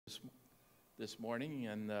this morning,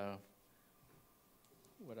 and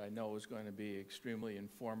what I know is going to be extremely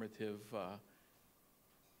informative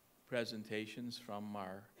presentations from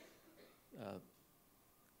our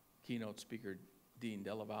keynote speaker, Dean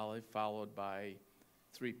Dalla Valle, followed by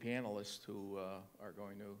three panelists who are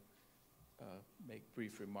going to make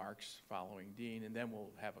brief remarks following Dean, and then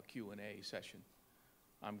we'll have a Q&A session.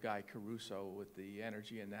 I'm Guy Caruso with the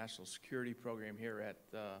Energy and National Security Program here at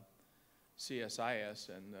CSIS,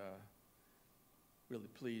 and really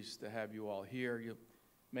pleased to have you all here. You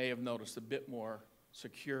may have noticed a bit more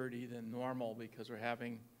security than normal because we're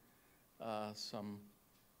having some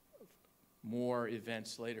more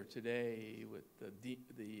events later today with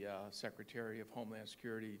the Secretary of Homeland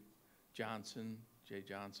Security, Jay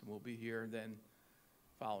Johnson will be here. Then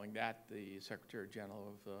following that, the Secretary General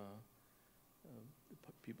of the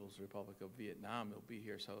People's Republic of Vietnam will be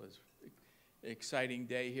here. So it's an exciting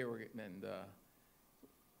day here. We're getting,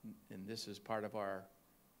 and this is part of our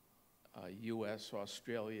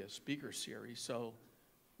U.S.-Australia speaker series. So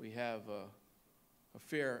we have a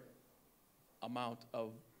fair amount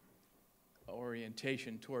of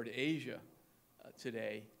orientation toward Asia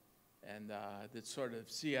today, and that's sort of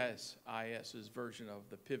CSIS's version of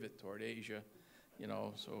the pivot toward Asia, you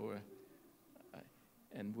know. So,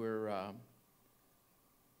 and we're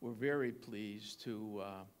very pleased to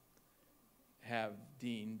have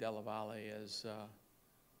Dean Dalla Valle as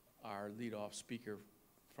our lead-off speaker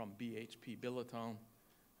from BHP Billiton,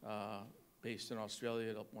 based in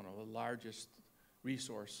Australia, one of the largest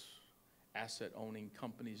resource asset-owning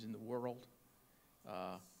companies in the world.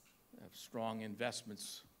 Have strong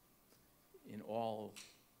investments in all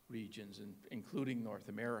regions, including North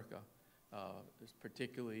America.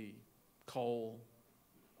 Particularly coal,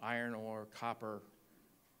 iron ore, copper,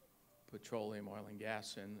 petroleum, oil and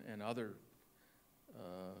gas, and other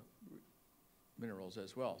minerals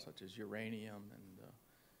as well, such as uranium and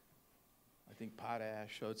I think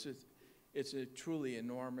potash. So it's a truly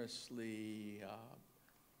enormously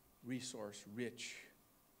resource-rich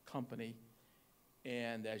company,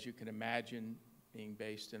 and as you can imagine, being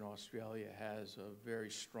based in Australia, has a very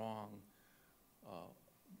strong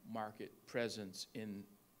market presence in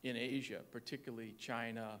Asia, particularly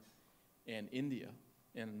China and India.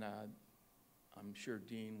 And I'm sure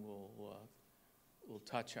Dean will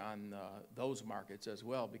touch on those markets as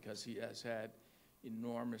well, because he has had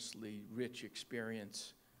enormously rich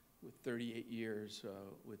experience with 38 years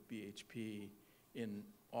with BHP in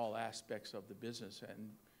all aspects of the business,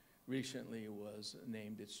 and recently was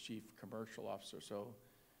named its chief commercial officer. So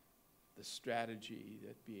the strategy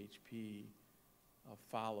that BHP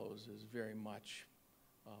follows is very much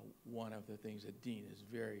one of the things that Dean is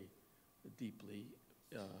very deeply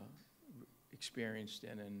experienced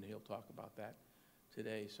in, and he'll talk about that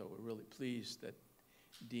today. So we're really pleased that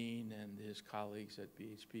Dean and his colleagues at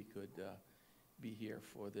BHP could be here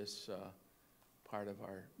for this part of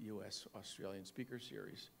our U.S.-Australian speaker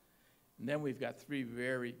series. And then we've got three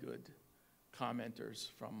very good commenters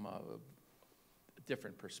from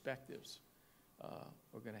different perspectives.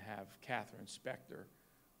 We're going to have Katherine Spector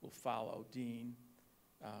will follow Dean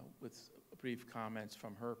with brief comments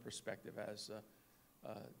from her perspective as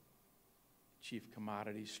Chief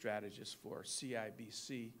Commodities Strategist for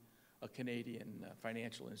CIBC, a Canadian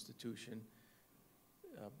financial institution.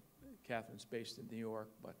 Catherine's based in New York,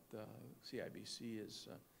 but CIBC is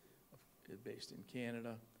based in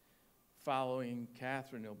Canada. Following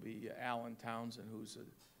Katherine will be Alan Townsend, who's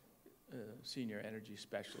a senior energy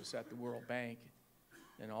specialist at the World Bank,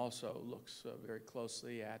 and also looks very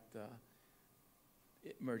closely at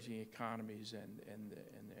emerging economies and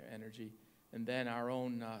their energy. And then our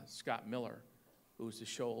own Scott Miller, who's the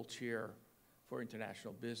Scholl Chair for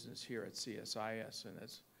International Business here at CSIS, and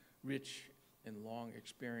has rich and long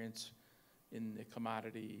experience in the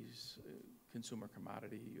commodities, consumer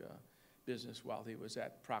commodity business while he was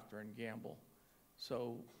at Procter & Gamble.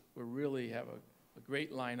 So we really have a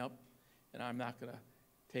great lineup, and I'm not going to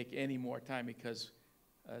take any more time because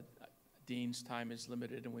Dean's time is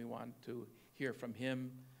limited, and we want to hear from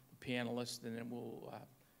him, the panelists, and then we'll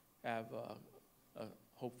have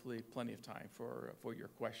hopefully plenty of time for your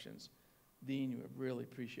questions. Dean, we really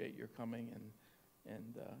appreciate your coming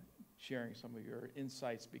and sharing some of your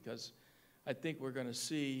insights, because I think we're going to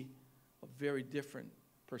see a very different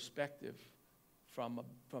perspective from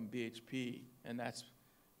BHP, and that's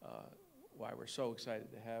why we're so excited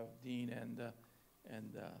to have Dean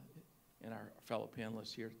and our fellow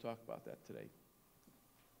panelists here to talk about that today.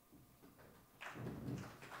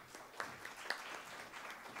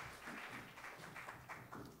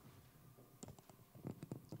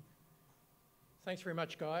 Thanks very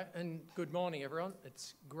much, Guy, and good morning, everyone.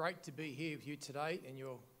 It's great to be here with you today in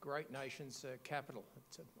your great nation's capital.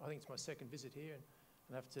 I think it's my second visit here,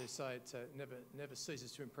 and I have to say it never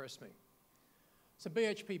ceases to impress me. So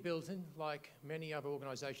BHP Billiton, like many other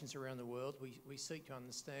organisations around the world, we seek to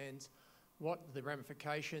understand what the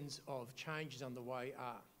ramifications of changes underway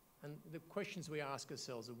are. And the questions we ask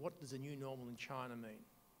ourselves are, what does a new normal in China mean?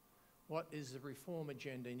 What is the reform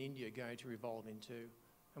agenda in India going to evolve into?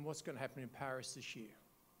 And what's going to happen in Paris this year?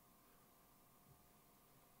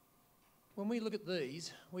 When we look at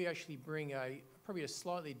these, we actually bring probably a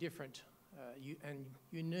slightly different and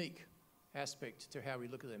unique aspect to how we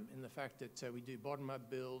look at them, in the fact that we do bottom-up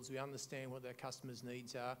builds, we understand what our customers'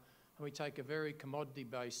 needs are, and we take a very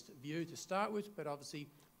commodity-based view to start with, but obviously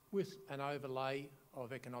with an overlay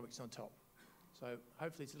of economics on top. So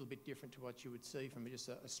hopefully it's a little bit different to what you would see from just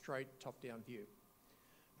a straight top-down view.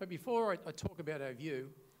 But before I talk about our view,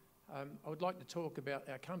 I would like to talk about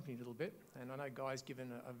our company a little bit, and I know Guy's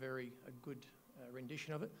given a good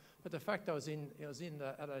rendition of it. But the fact I was at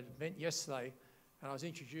an event yesterday, and I was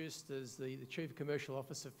introduced as the Chief Commercial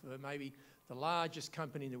Officer for maybe the largest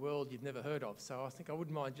company in the world you've never heard of. So I think I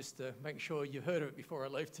wouldn't mind just making sure you've heard of it before I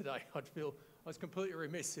leave today. I'd feel I was completely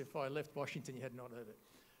remiss if I left Washington and you had not heard of it.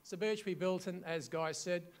 So BHP Billiton, as Guy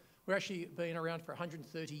said, we've actually been around for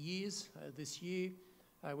 130 years this year.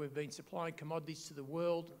 We've been supplying commodities to the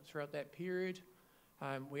world throughout that period.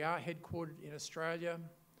 We are headquartered in Australia,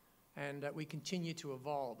 and we continue to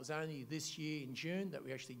evolve. It was only this year in June that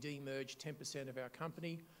we actually demerged 10% of our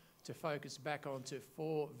company to focus back onto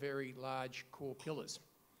 4 very large core pillars.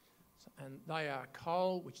 And they are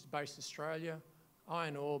coal, which is based in Australia,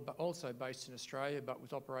 iron ore, but also based in Australia, but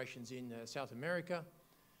with operations in South America.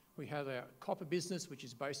 We have our copper business, which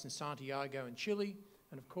is based in Santiago in Chile,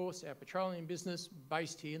 and of course our petroleum business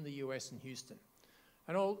based here in the US in Houston.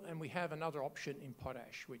 And we have another option in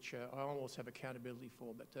potash, which I almost have accountability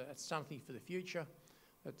for, but that's something for the future.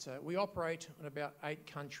 But we operate in about 8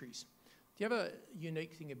 countries. The other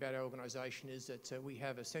unique thing about our organisation is that we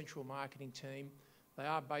have a central marketing team. They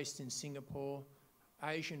are based in Singapore,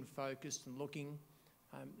 Asian focused and looking.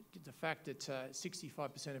 The fact that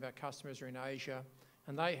 65% of our customers are in Asia,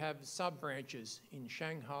 and they have sub-branches in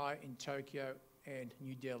Shanghai, in Tokyo, and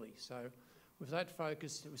New Delhi. So with that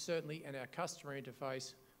focus, certainly, and our customer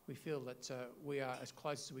interface, we feel that we are as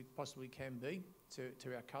close as we possibly can be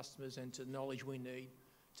to our customers and to the knowledge we need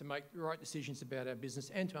to make the right decisions about our business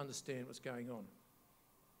and to understand what's going on.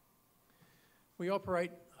 We operate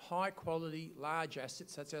high quality, large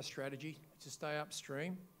assets. That's our strategy, to stay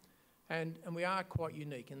upstream. And we are quite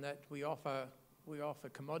unique in that we offer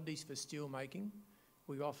commodities for steel making.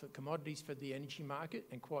 We offer commodities for the energy market,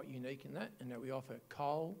 and quite unique in that we offer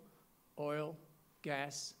coal, oil,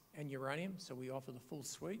 gas, and uranium. So we offer the full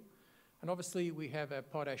suite. And obviously we have our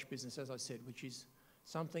potash business, as I said, which is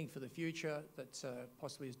something for the future that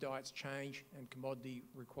possibly as diets change and commodity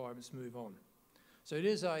requirements move on. So it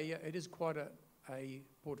is quite a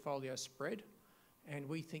portfolio spread, and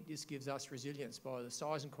we think this gives us resilience by the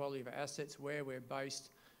size and quality of our assets, where we're based,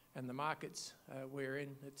 and the markets we're in.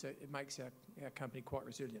 It makes our company quite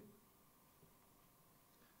resilient.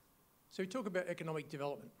 So we talk about economic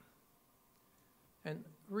development. And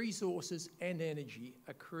resources and energy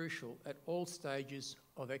are crucial at all stages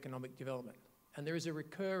of economic development. And there is a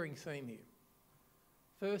recurring theme here.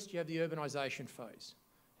 First, you have the urbanisation phase.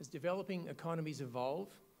 As developing economies evolve,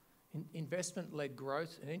 investment-led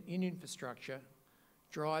growth in infrastructure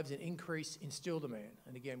drives an increase in steel demand.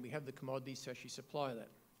 And again, we have the commodities to actually supply that.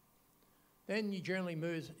 Then you generally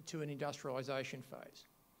move to an industrialisation phase.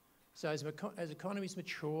 So as economies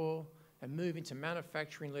mature and move into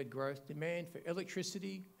manufacturing-led growth, demand for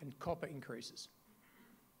electricity and copper increases.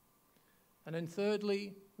 And then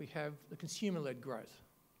thirdly, we have the consumer-led growth.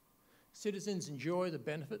 Citizens enjoy the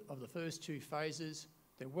benefit of the first 2 phases,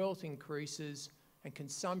 their wealth increases, and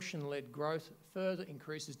consumption-led growth further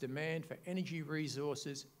increases demand for energy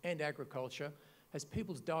resources and agriculture as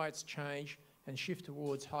people's diets change and shift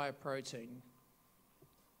towards higher protein.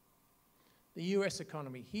 The US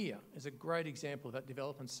economy here is a great example of that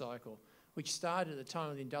development cycle, which started at the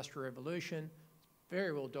time of the Industrial Revolution,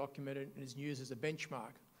 very well documented, and is used as a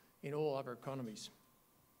benchmark in all other economies.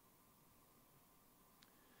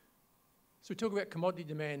 So we talk about commodity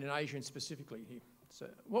demand in Asia and specifically here. So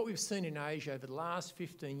what we've seen in Asia over the last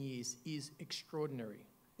 15 years is extraordinary.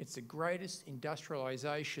 It's the greatest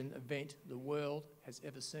industrialisation event the world has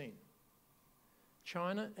ever seen.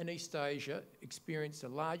 China and East Asia experienced the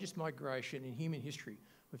largest migration in human history,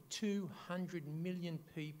 with 200 million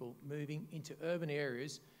people moving into urban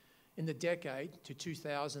areas in the decade to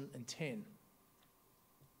 2010.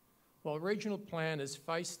 While regional planners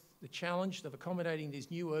face the challenge of accommodating these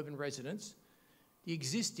new urban residents, the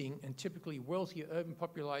existing and typically wealthier urban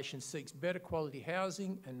population seeks better quality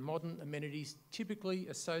housing and modern amenities typically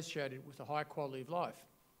associated with a high quality of life.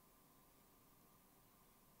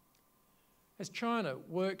 As China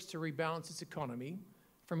works to rebalance its economy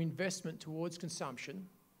from investment towards consumption,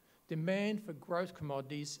 demand for growth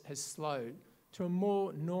commodities has slowed to a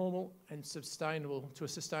more normal and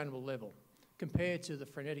sustainable level compared to the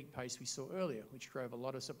frenetic pace we saw earlier, which drove a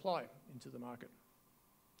lot of supply into the market.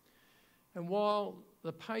 And while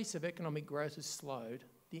the pace of economic growth has slowed,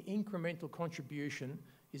 the incremental contribution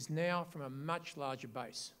is now from a much larger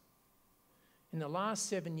base. In the last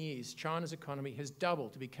 7 years, China's economy has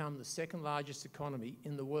doubled to become the second largest economy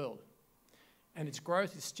in the world, and its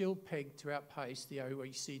growth is still pegged to outpace the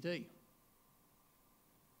OECD.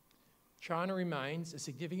 China remains a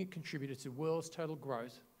significant contributor to the world's total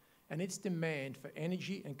growth, and its demand for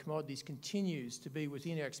energy and commodities continues to be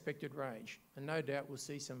within our expected range. And no doubt we'll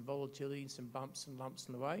see some volatility and some bumps and lumps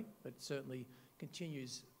in the way, but it certainly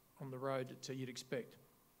continues on the road that you'd expect.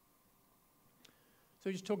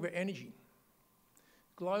 So just talk about energy.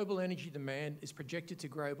 Global energy demand is projected to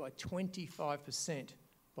grow by 25%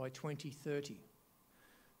 by 2030.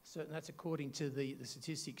 So that's according to the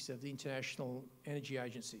statistics of the International Energy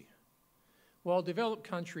Agency. While developed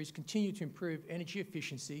countries continue to improve energy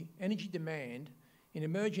efficiency, energy demand in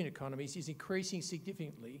emerging economies is increasing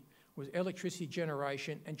significantly, with electricity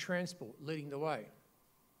generation and transport leading the way.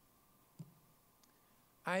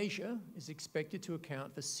 Asia is expected to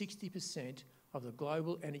account for 60% of the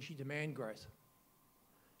global energy demand growth.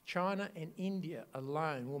 China and India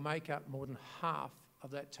alone will make up more than half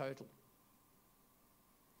of that total.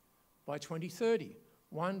 By 2030,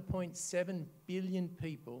 1.7 billion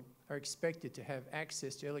people are expected to have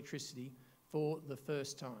access to electricity for the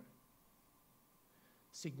first time,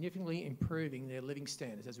 significantly improving their living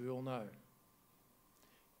standards, as we all know.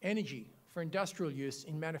 Energy for industrial use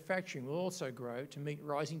in manufacturing will also grow to meet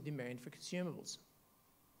rising demand for consumables.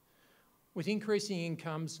 With increasing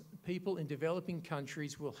incomes, people in developing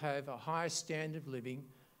countries will have a higher standard of living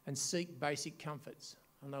and seek basic comforts,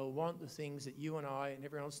 and they'll want the things that you and I and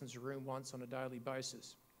everyone else in this room wants on a daily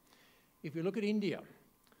basis. If we look at India,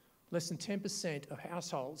 less than 10% of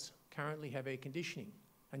households currently have air conditioning,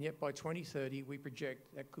 and yet by 2030 we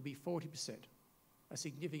project that could be 40%, a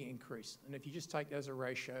significant increase. And if you just take that as a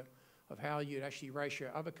ratio of how you'd actually ratio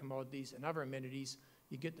other commodities and other amenities,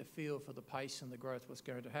 you get the feel for the pace and the growth what's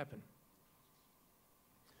going to happen.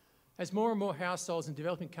 As more and more households in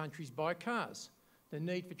developing countries buy cars, the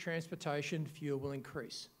need for transportation fuel will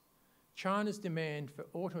increase. China's demand for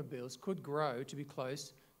automobiles could grow to be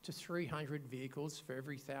close to 300 vehicles for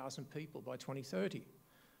every 1,000 people by 2030.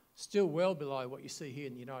 Still well below what you see here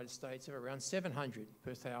in the United States of around 700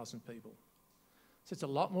 per 1,000 people. So it's a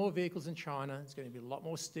lot more vehicles in China. It's going to be a lot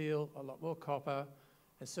more steel, a lot more copper,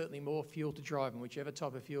 and certainly more fuel to drive them, whichever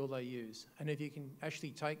type of fuel they use. And if you can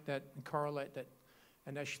actually take that and correlate that,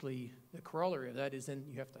 and actually the corollary of that is then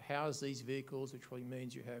you have to house these vehicles, which really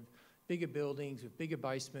means you have bigger buildings with bigger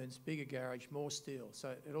basements, bigger garage, more steel.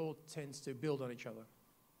 So it all tends to build on each other.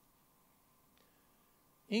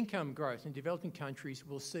 Income growth in developing countries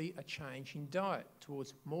will see a change in diet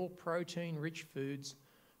towards more protein-rich foods,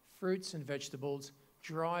 fruits and vegetables,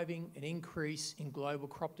 driving an increase in global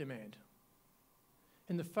crop demand.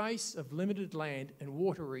 In the face of limited land and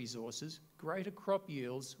water resources, greater crop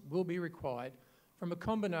yields will be required from a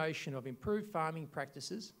combination of improved farming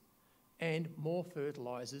practices and more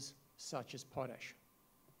fertilisers such as potash.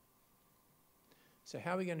 So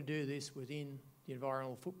how are we going to do this within the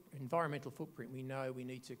environmental footprint we know we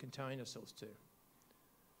need to contain ourselves to?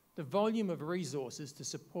 The volume of resources to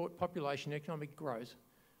support population economic growth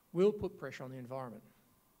will put pressure on the environment.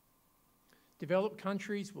 Developed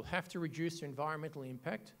countries will have to reduce their environmental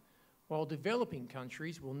impact, while developing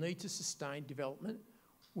countries will need to sustain development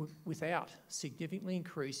without significantly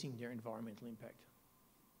increasing their environmental impact.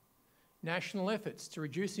 National efforts to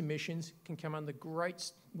reduce emissions will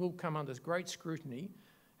come under great scrutiny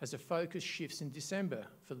as the focus shifts in December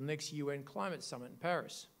for the next UN Climate Summit in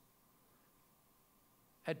Paris.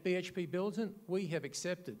 At BHP Billiton, we have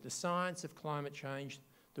accepted the science of climate change,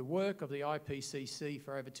 the work of the IPCC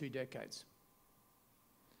for over 2 decades.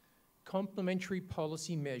 Complementary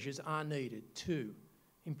policy measures are needed to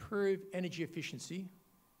improve energy efficiency,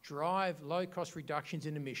 drive low-cost reductions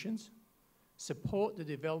in emissions, support the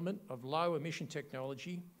development of low-emission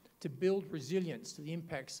technology to build resilience to the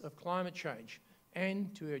impacts of climate change,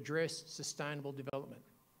 and to address sustainable development.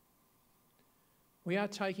 We are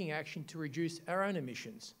taking action to reduce our own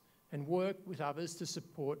emissions and work with others to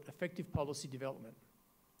support effective policy development.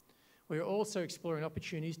 We are also exploring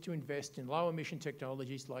opportunities to invest in low emission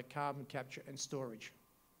technologies like carbon capture and storage.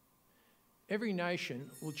 Every nation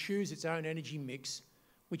will choose its own energy mix,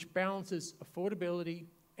 which balances affordability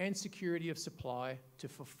and security of supply to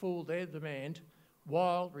fulfil their demand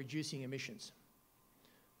while reducing emissions.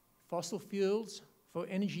 Fossil fuels for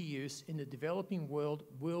energy use in the developing world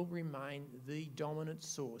will remain the dominant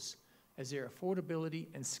source, as their affordability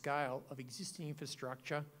and scale of existing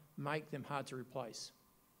infrastructure make them hard to replace.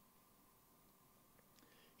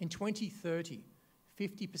 In 2030,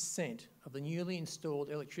 50% of the newly installed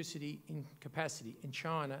electricity in capacity in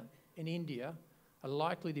China and India are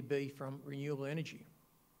likely to be from renewable energy.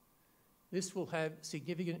 This will have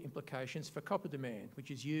significant implications for copper demand, which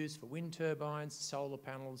is used for wind turbines, solar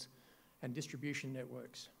panels, and distribution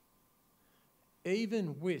networks.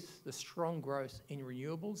 Even with the strong growth in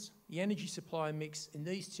renewables, the energy supply mix in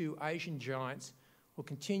these two Asian giants will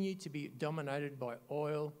continue to be dominated by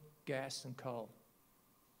oil, gas, and coal.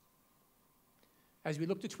 As we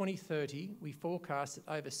look to 2030, we forecast that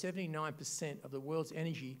over 79% of the world's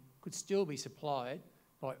energy could still be supplied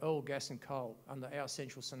by oil, gas, and coal under our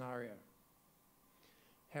central scenario.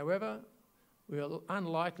 However, we are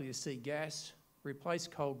unlikely to see gas replace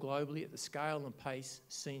coal globally at the scale and pace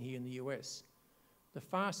seen here in the US. The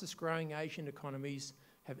fastest growing Asian economies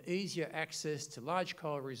have easier access to large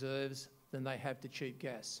coal reserves than they have to cheap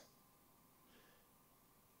gas.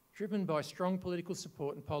 Driven by strong political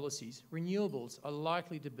support and policies, renewables are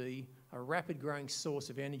likely to be a rapid growing source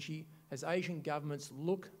of energy as Asian governments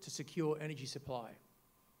look to secure energy supply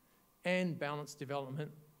and balance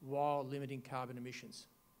development while limiting carbon emissions.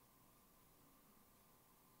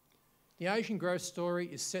 The Asian growth story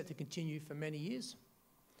is set to continue for many years,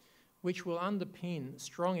 which will underpin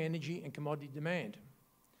strong energy and commodity demand.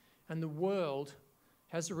 And the world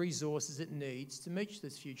has the resources it needs to meet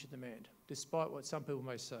this future demand, despite what some people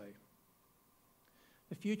may say.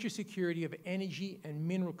 The future security of energy and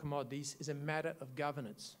mineral commodities is a matter of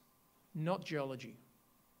governance, not geology.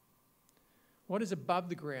 What is above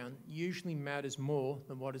the ground usually matters more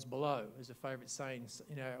than what is below, is a favourite saying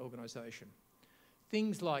in our organisation.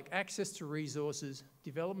 Things like access to resources,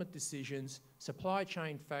 development decisions, supply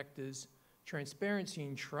chain factors, transparency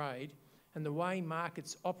in trade, and the way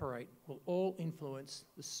markets operate will all influence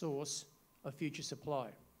the source of future supply.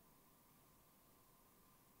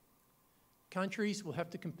 Countries will have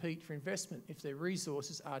to compete for investment if their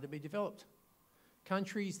resources are to be developed.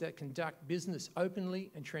 Countries that conduct business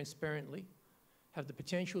openly and transparently have the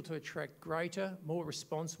potential to attract greater, more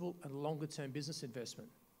responsible and longer-term business investment.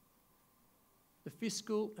 The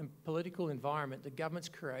fiscal and political environment that governments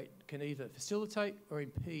create can either facilitate or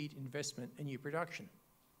impede investment and new production.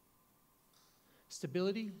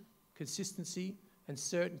 Stability, consistency and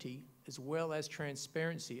certainty, as well as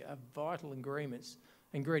transparency, are vital ingredients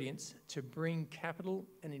to bring capital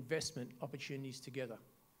and investment opportunities together.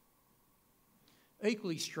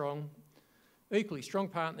 Equally strong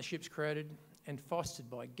partnerships created and fostered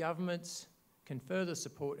by governments can further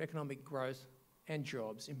support economic growth and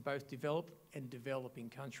jobs in both developed and developing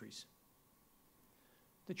countries.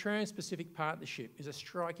 The Trans-Pacific Partnership is a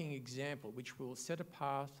striking example which will set a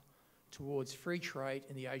path towards free trade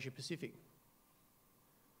in the Asia-Pacific.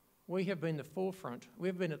 We have been at the forefront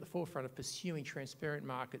of pursuing transparent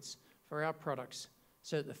markets for our products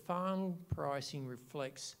so that the final pricing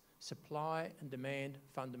reflects supply and demand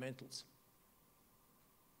fundamentals.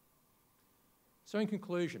 So in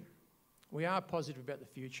conclusion, we are positive about the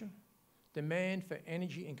future. Demand for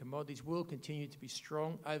energy and commodities will continue to be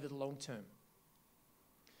strong over the long term. And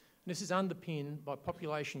this is underpinned by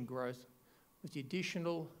population growth with the addition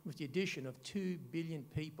of 2 billion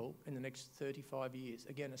people in the next 35 years.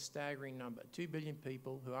 Again, a staggering number. 2 billion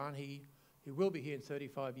people who aren't here, who will be here in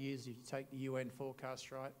 35 years if you take the UN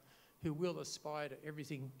forecast right, who will aspire to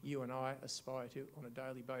everything you and I aspire to on a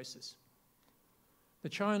daily basis. The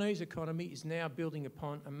Chinese economy is now building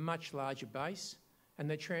upon a much larger base, and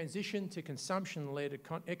the transition to consumption-led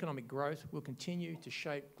economic growth will continue to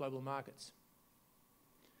shape global markets.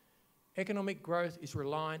 Economic growth is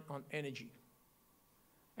reliant on energy,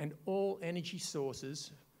 and all energy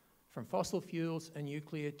sources, from fossil fuels and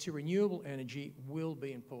nuclear to renewable energy, will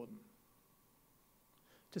be important.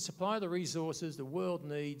 To supply the resources the world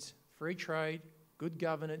needs, free trade, good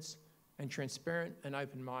governance, and transparent and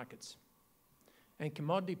open markets. And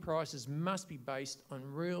commodity prices must be based on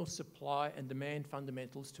real supply and demand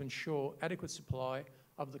fundamentals to ensure adequate supply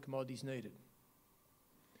of the commodities needed.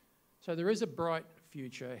 So there is a bright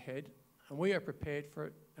future ahead, and we are prepared for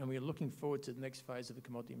it, and we are looking forward to the next phase of the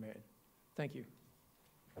commodity demand. Thank you.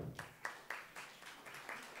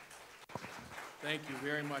 Thank you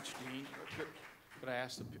very much, Dean. Could I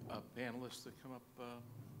ask the panelists to come up?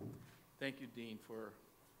 Thank you, Dean, for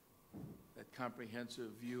that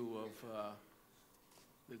comprehensive view of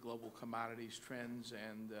the global commodities trends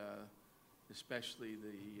and especially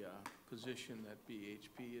the position that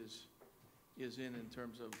BHP is in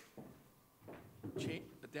terms of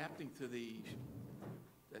adapting to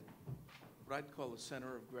what I'd call the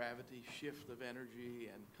center of gravity shift of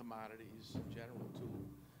energy and commodities in general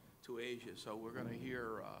to Asia. So we're going to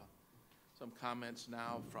hear some comments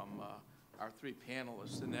now from our three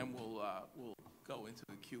panelists, and then we'll go into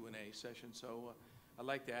the Q&A session. So I'd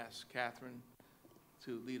like to ask Katherine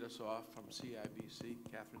to lead us off from CIBC.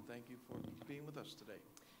 Katherine, thank you for being with us today.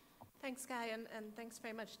 Thanks, Guy, and thanks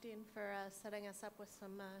very much, Dean, for setting us up with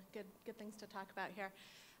some good things to talk about here.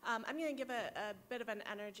 I'm going to give a bit of an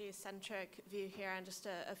energy-centric view here on just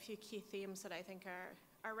a few key themes that I think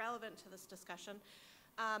are relevant to this discussion.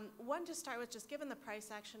 One to start with, just given the price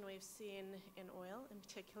action we've seen in oil, in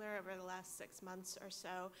particular over the last 6 months or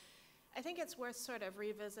so, I think it's worth sort of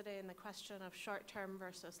revisiting the question of short-term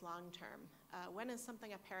versus long-term. When is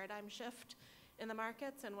something a paradigm shift in the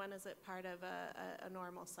markets, and when is it part of a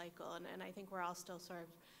normal cycle? And I think we're all still sort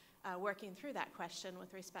of working through that question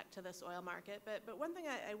with respect to this oil market. But one thing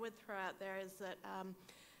I would throw out there is that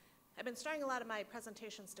I've been starting a lot of my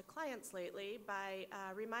presentations to clients lately by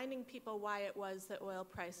reminding people why it was that oil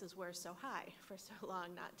prices were so high for so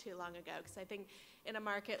long, not too long ago. Because I think in a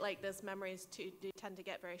market like this, memories do tend to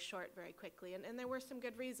get very short very quickly. And there were some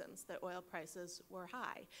good reasons that oil prices were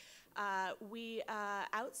high. We,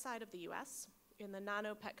 outside of the U.S., in the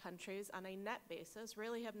non-OPEC countries, on a net basis,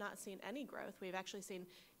 really have not seen any growth. We've actually seen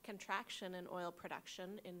contraction in oil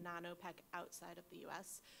production in non-OPEC outside of the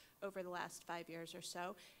U.S. over the last 5 years or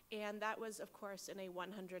so. And that was, of course, in a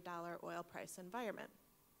 $100 oil price environment.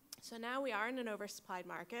 So now we are in an oversupplied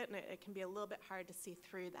market, and it can be a little bit hard to see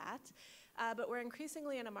through that. But we're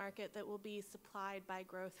increasingly in a market that will be supplied by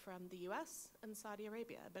growth from the U.S. and Saudi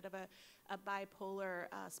Arabia, a bit of a bipolar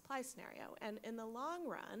supply scenario. And in the long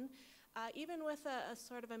run, even with a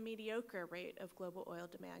sort of a mediocre rate of global oil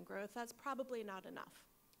demand growth, that's probably not enough.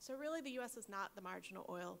 So really the U.S. is not the marginal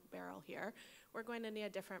oil barrel here. We're going to need a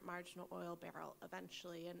different marginal oil barrel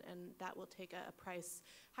eventually, and that will take a price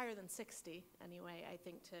higher than 60 anyway, I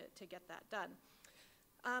think, to get that done.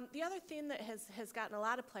 The other theme that has gotten a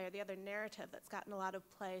lot of play, or the other narrative that's gotten a lot of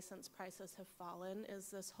play since prices have fallen, is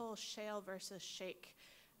this whole shale versus shake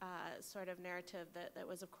sort of narrative that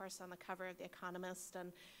was, of course, on the cover of The Economist,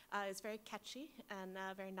 and is very catchy and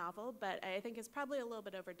very novel, but I think is probably a little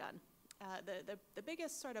bit overdone. The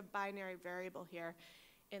biggest sort of binary variable here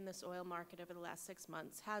in this oil market over the last 6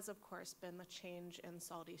 months has, of course, been the change in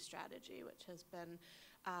Saudi strategy, which has been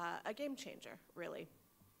a game changer, really.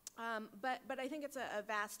 But I think it's a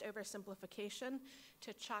vast oversimplification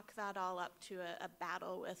to chalk that all up to a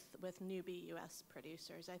battle with newbie U.S.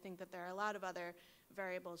 producers. I think that there are a lot of other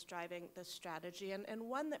variables driving this strategy, and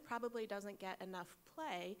one that probably doesn't get enough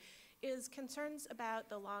play is concerns about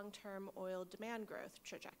the long-term oil demand growth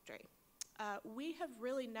trajectory. We have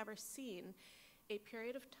really never seen a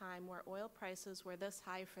period of time where oil prices were this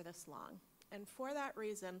high for this long. And for that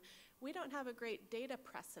reason, we don't have a great data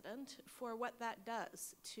precedent for what that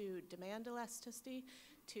does to demand elasticity,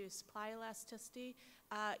 to supply elasticity,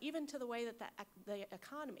 even to the way that the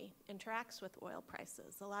economy interacts with oil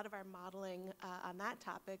prices. A lot of our modeling on that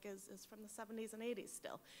topic is from the 70s and 80s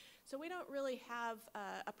still. So we don't really have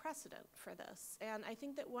a precedent for this. And I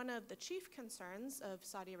think that one of the chief concerns of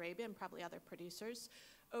Saudi Arabia and probably other producers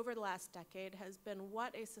over the last decade has been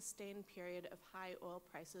what a sustained period of high oil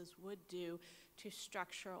prices would do to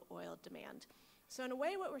structural oil demand. So in a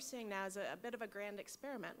way, what we're seeing now is a bit of a grand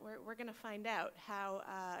experiment. We're going to find out how,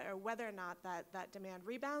 or whether or not that demand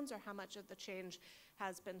rebounds, or how much of the change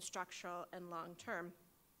has been structural and long-term.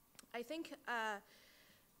 I think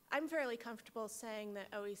I'm fairly comfortable saying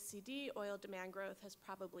that OECD oil demand growth has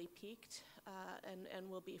probably peaked and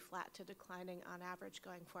will be flat to declining on average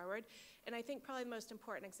going forward. And I think probably the most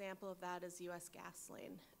important example of that is U.S.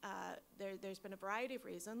 gasoline. There's been a variety of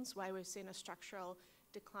reasons why we've seen a structural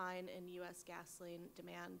decline in U.S. gasoline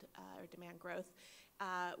demand or demand growth.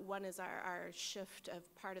 One is our shift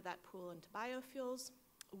of part of that pool into biofuels.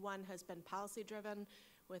 One has been policy-driven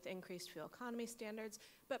with increased fuel economy standards,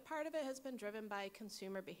 but part of it has been driven by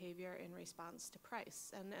consumer behavior in response to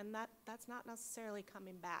price, and that's not necessarily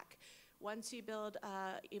coming back. Once you build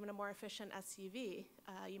even a more efficient SUV,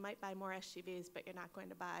 you might buy more SUVs, but you're not going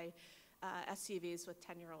to buy SUVs with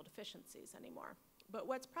 10-year-old efficiencies anymore. But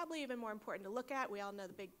what's probably even more important to look at, we all know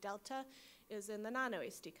the big delta, is in the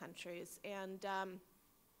non-OECD countries. And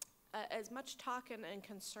as much talk and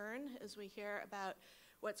concern as we hear about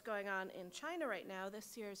what's going on in China right now,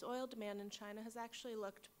 this year's oil demand in China has actually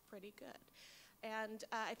looked pretty good. And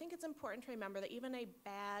I think it's important to remember that even a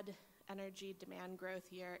bad energy demand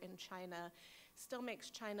growth year in China still makes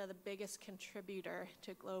China the biggest contributor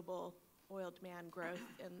to global oil demand growth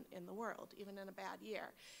in the world, even in a bad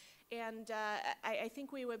year. And I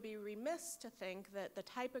think we would be remiss to think that the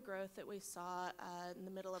type of growth that we saw in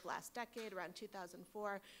the middle of last decade, around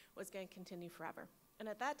 2004, was going to continue forever. And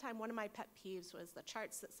at that time, one of my pet peeves was the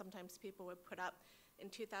charts that sometimes people would put up in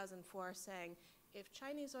 2004 saying, if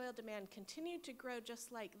Chinese oil demand continued to grow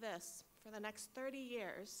just like this for the next 30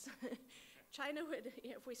 years, China would,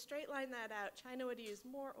 if we straight line that out, China would use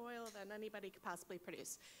more oil than anybody could possibly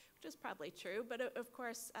produce, which is probably true. But of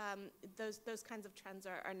course, those kinds of trends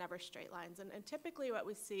are never straight lines. And typically what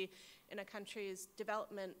we see in a country's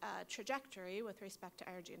development trajectory with respect to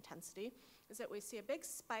energy intensity is that we see a big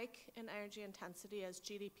spike in energy intensity as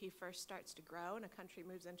GDP first starts to grow and a country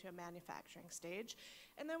moves into a manufacturing stage.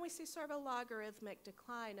 And then we see sort of a logarithmic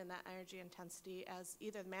decline in that energy intensity as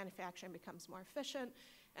either the manufacturing becomes more efficient,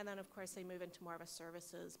 and then of course they move into more of a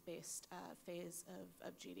services-based phase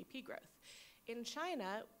of GDP growth. In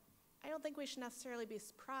China, I don't think we should necessarily be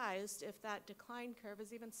surprised if that decline curve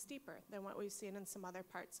is even steeper than what we've seen in some other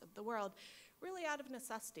parts of the world. Really out of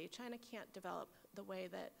necessity, China can't develop the way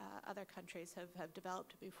that other countries have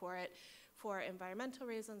developed before it for environmental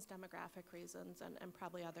reasons, demographic reasons, and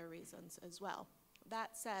probably other reasons as well.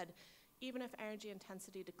 That said, even if energy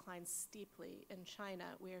intensity declines steeply in China,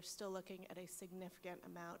 we are still looking at a significant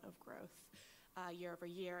amount of growth year over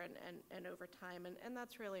year and over time, and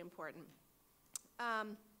that's really important.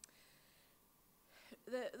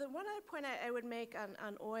 The one other point I would make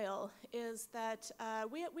on oil is that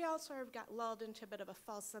we all sort of got lulled into a bit of a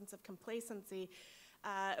false sense of complacency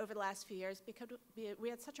over the last few years because we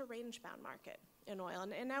had such a range-bound market in oil.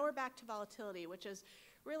 And now we're back to volatility, which is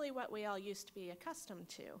really what we all used to be accustomed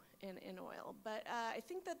to in oil. But I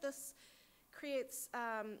think that this creates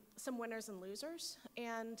some winners and losers.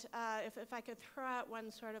 And if I could throw out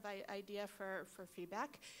one sort of idea for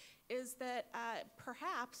feedback, is that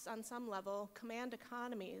perhaps on some level, command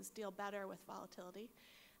economies deal better with volatility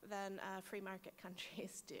than free market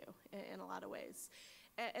countries do in a lot of ways.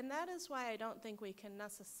 And that is why I don't think we can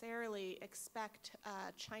necessarily expect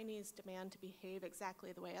Chinese demand to behave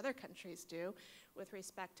exactly the way other countries do with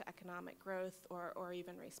respect to economic growth or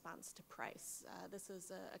even response to price. This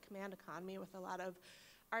is a command economy with a lot of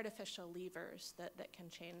artificial levers that can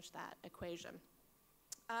change that equation.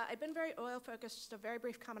 I've been very oil focused, just a very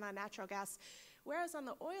brief comment on natural gas. Whereas on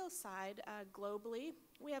the oil side, globally,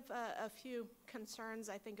 we have a few concerns,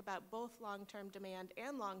 I think, about both long-term demand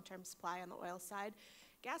and long-term supply on the oil side.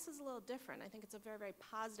 Gas is a little different. I think it's a very, very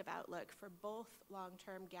positive outlook for both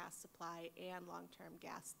long-term gas supply and long-term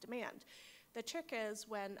gas demand. The trick is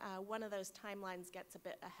when one of those timelines gets a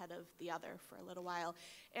bit ahead of the other for a little while.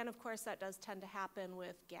 And of course, that does tend to happen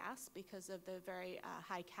with gas because of the very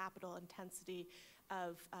high capital intensity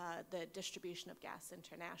of the distribution of gas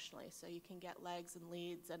internationally. So you can get legs and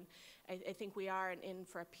leads, and I think we are in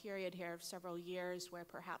for a period here of several years where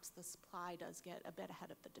perhaps the supply does get a bit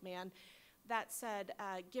ahead of the demand. That said,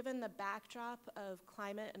 given the backdrop of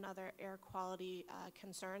climate and other air quality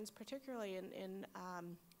concerns, particularly in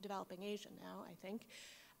developing Asia now, I think,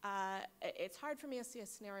 it's hard for me to see a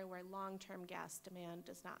scenario where long-term gas demand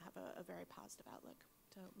does not have a very positive outlook.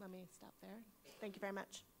 So let me stop there. Thank you very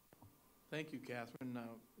much. Thank you, Katherine.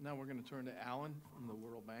 Now we're going to turn to Alan from the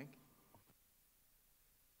World Bank.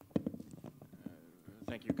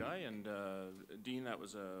 Thank you, Guy. And Dean, that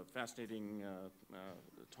was a fascinating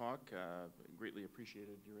talk. Greatly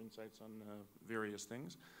appreciated your insights on various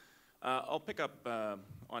things. I'll pick up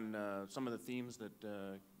on some of the themes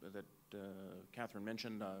that Katherine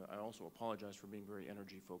mentioned. I also apologize for being very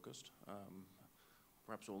energy focused.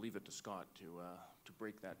 Perhaps we'll leave it to Scott to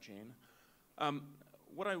break that chain.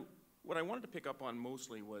 What I wanted to pick up on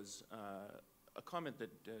mostly was a comment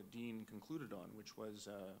that Dean concluded on, which was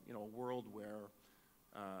a world where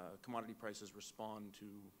commodity prices respond to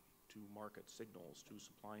market signals, to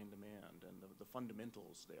supply and demand, and the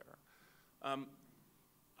fundamentals there.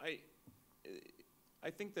 I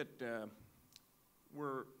think that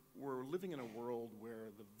we're living in a world where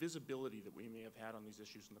the visibility that we may have had on these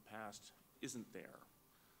issues in the past isn't there.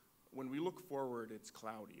 When we look forward, it's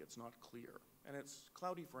cloudy, it's not clear, and it's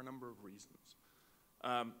cloudy for a number of reasons.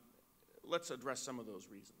 Let's address some of those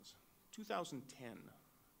reasons. 2010,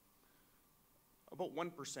 about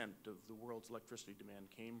 1% of the world's electricity demand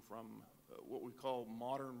came from what we call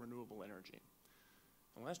modern renewable energy.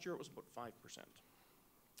 And last year it was about 5%.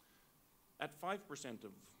 At 5%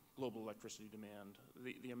 of global electricity demand,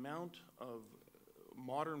 the amount of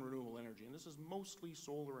modern renewable energy, and this is mostly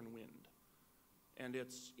solar and wind, and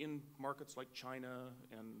it's in markets like China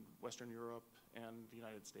and Western Europe and the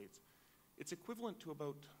United States, it's equivalent to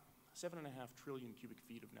about 7.5 trillion cubic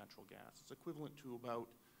feet of natural gas. It's equivalent to about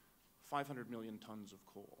 500 million tons of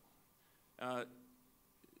coal.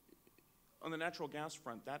 On the natural gas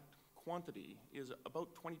front, that quantity is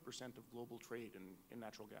about 20% of global trade in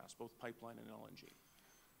natural gas, both pipeline and LNG.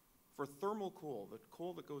 For thermal coal, the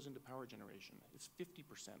coal that goes into power generation, it's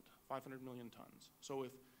 50%, 500 million tons. So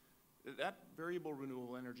if that variable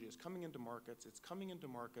renewable energy is coming into markets, it's coming into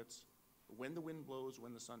markets when the wind blows,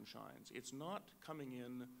 when the sun shines. It's not coming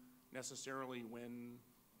in necessarily when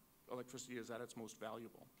electricity is at its most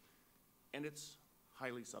valuable. And it's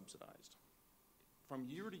highly subsidized. From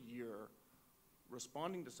year to year,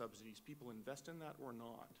 responding to subsidies, people invest in that or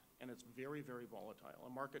not, and it's very, very volatile. A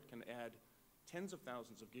market can add tens of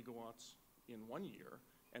thousands of gigawatts in one year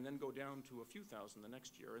and then go down to a few thousand the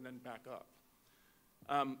next year and then back up.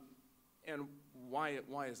 And why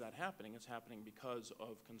is that happening? It's happening because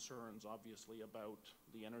of concerns, obviously, about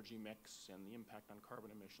the energy mix and the impact on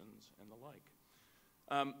carbon emissions and the like.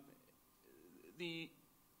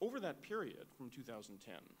 Over that period from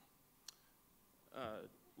 2010,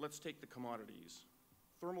 let's take the commodities.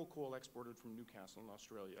 Thermal coal exported from Newcastle in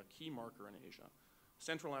Australia, a key marker in Asia.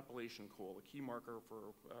 Central Appalachian coal, a key marker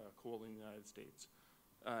for coal in the United States.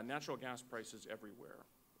 Natural gas prices everywhere.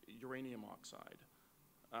 Uranium oxide.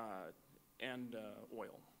 And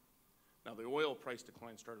oil. Now, the oil price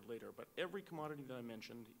decline started later, but every commodity that I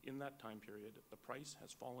mentioned in that time period, the price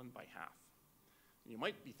has fallen by half. And you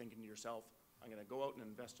might be thinking to yourself, I'm going to go out and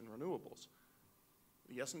invest in renewables.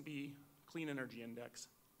 The S&P Clean Energy Index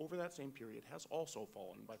over that same period has also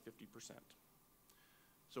fallen by 50%.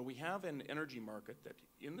 So we have an energy market that,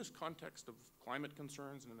 in this context of climate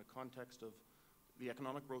concerns and in the context of the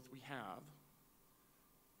economic growth we have,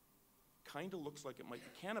 kind of looks like it might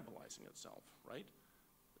be cannibalizing itself, right?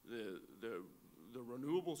 The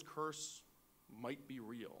renewables curse might be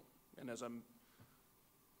real. And as I'm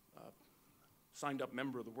a signed up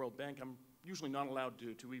member of the World Bank, I'm usually not allowed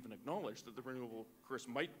to even acknowledge that the renewable curse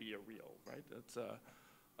might be a real, right? It's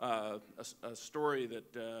a story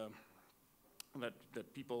that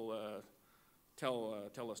people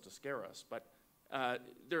tell us to scare us. But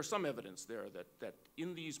there's some evidence there that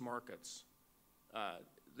in these markets,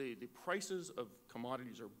 the prices of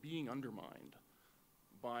commodities are being undermined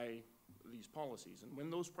by these policies. And when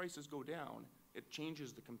those prices go down, it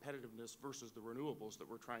changes the competitiveness versus the renewables that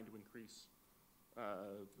we're trying to increase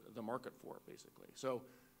the market for, basically. So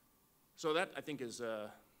that, I think, is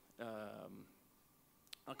a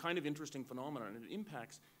kind of interesting phenomenon. And it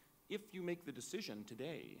impacts, if you make the decision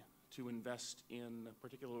today to invest in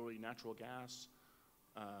particularly natural gas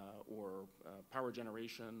or power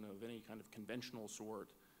generation of any kind of conventional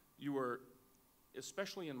sort, you are,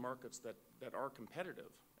 especially in markets that are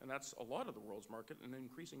competitive, and that's a lot of the world's market and an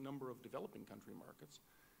increasing number of developing country markets,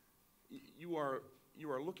 you are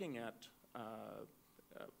looking at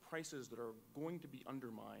prices that are going to be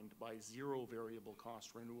undermined by zero variable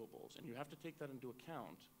cost renewables, and you have to take that into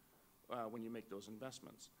account when you make those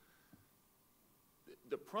investments.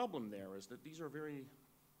 The problem there is that these are very,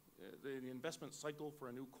 the investment cycle for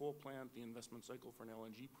a new coal plant, the investment cycle for an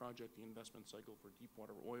LNG project, the investment cycle for deep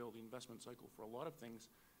water oil, the investment cycle for a lot of things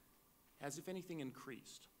has, if anything,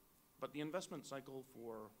 increased. But the investment cycle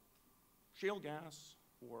for shale gas,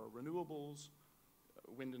 for renewables,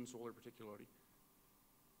 wind and solar particularly,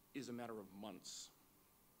 is a matter of months.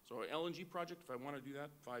 So an LNG project, if I want to do that,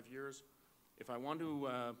 5 years. If I want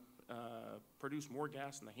to produce more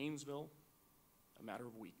gas in the Haynesville, a matter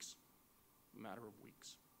of weeks, a matter of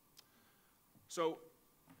weeks. So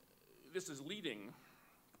this is leading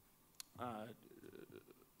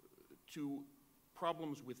to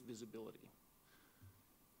problems with visibility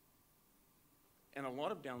and a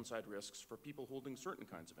lot of downside risks for people holding certain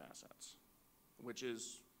kinds of assets, which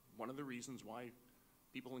is one of the reasons why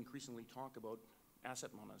people increasingly talk about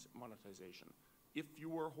asset monetization. If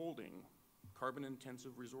you are holding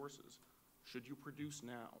carbon-intensive resources, should you produce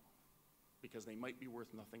now? Because they might be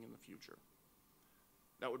worth nothing in the future.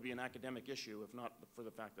 That would be an academic issue, if not for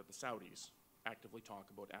the fact that the Saudis actively talk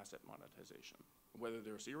about asset monetization. Whether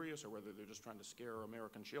they're serious or whether they're just trying to scare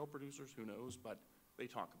American shale producers, who knows, but they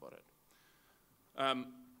talk about it.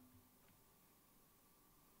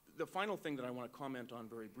 The final thing that I want to comment on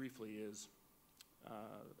very briefly is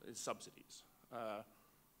subsidies.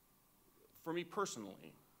 For me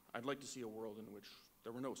personally, I'd like to see a world in which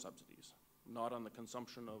there were no subsidies, not on the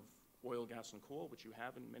consumption of oil, gas, and coal, which you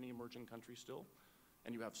have in many emerging countries still,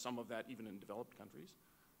 and you have some of that even in developed countries,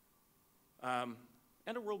 and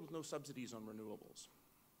and a world with no subsidies on renewables.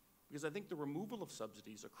 Because I think the removal of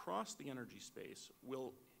subsidies across the energy space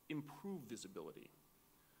will improve visibility.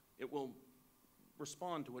 It will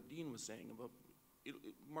respond to what Dean was saying about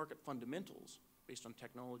market fundamentals based on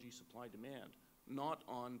technology, supply, demand, not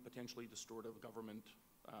on potentially distortive government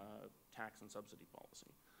tax and subsidy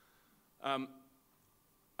policy.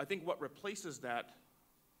 I think what replaces that,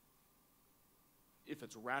 if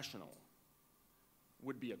it's rational,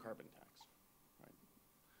 would be a carbon tax. Right?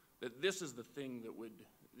 That this is the thing that would,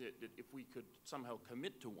 that if we could somehow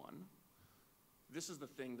commit to one, this is the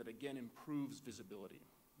thing that again improves visibility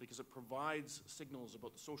because it provides signals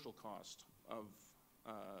about the social cost of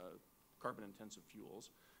carbon-intensive fuels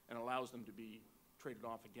and allows them to be traded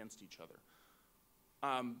off against each other.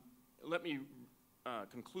 Let me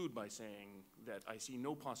conclude by saying that I see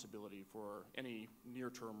no possibility for any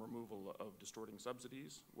near-term removal of distorting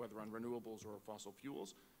subsidies, whether on renewables or fossil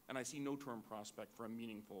fuels, and I see no term prospect for a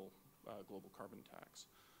meaningful global carbon tax.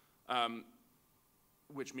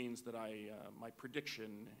 Which means that my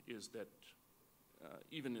prediction is that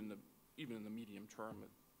even in the medium term,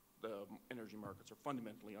 the energy markets are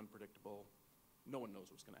fundamentally unpredictable. No one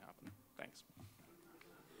knows what's going to happen. Thanks.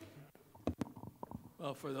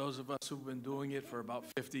 Well, for those of us who've been doing it for about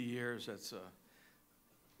 50 years, that's a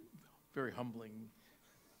very humbling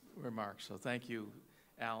remark. So thank you,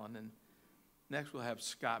 Alan. And next we'll have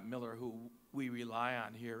Scott Miller, who we rely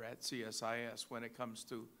on here at CSIS when it comes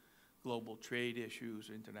to global trade issues,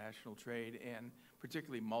 international trade, and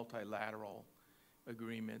particularly multilateral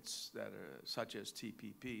agreements that are such as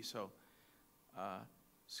TPP. So,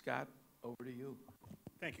 Scott, over to you.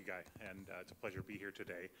 Thank you, Guy, and it's a pleasure to be here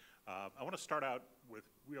today. I want to start out with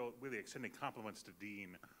really extending compliments to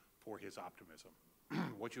Dean for his optimism.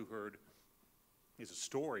 What you heard is a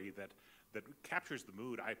story that captures the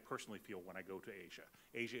mood I personally feel when I go to Asia.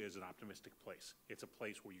 Asia is an optimistic place. It's a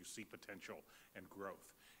place where you see potential and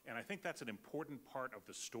growth. And I think that's an important part of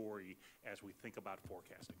the story as we think about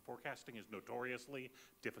forecasting. Forecasting is notoriously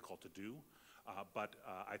difficult to do, but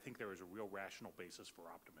I think there is a real rational basis for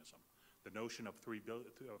optimism. The notion of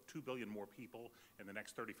 2 billion more people in the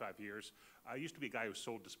next 35 years. I used to be a guy who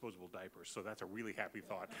sold disposable diapers, so that's a really happy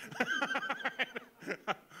thought.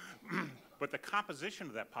 But the composition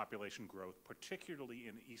of that population growth, particularly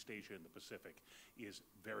in East Asia and the Pacific, is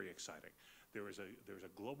very exciting. There's a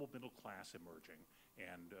global middle class emerging,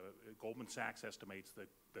 and Goldman Sachs estimates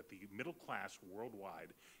that the middle class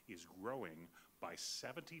worldwide is growing by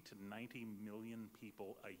 70 to 90 million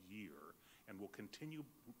people a year, and will continue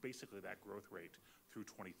basically that growth rate through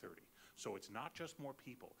 2030. So it's not just more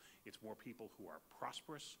people, it's more people who are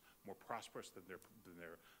prosperous, more prosperous than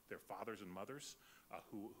their fathers and mothers,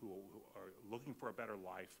 who are looking for a better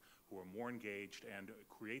life, who are more engaged, and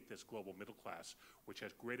create this global middle class, which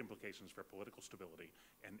has great implications for political stability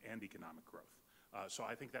and economic growth. So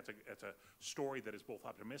I think that's a story that is both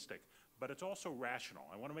optimistic, but it's also rational.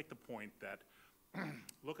 I want to make the point that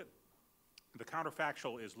the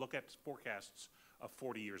counterfactual is look at forecasts of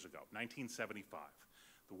 40 years ago, 1975.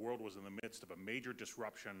 The world was in the midst of a major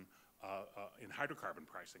disruption in hydrocarbon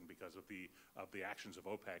pricing because of the actions of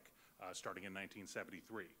OPEC starting in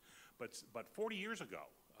 1973. But 40 years ago,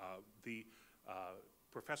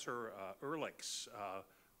 Professor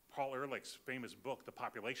Paul Ehrlich's famous book, The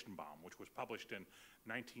Population Bomb, which was published in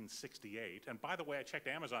 1968, and by the way, I checked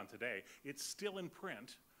Amazon today, it's still in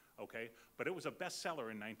print. Okay, but it was a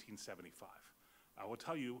bestseller in 1975. I will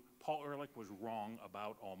tell you, Paul Ehrlich was wrong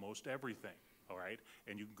about almost everything. All right,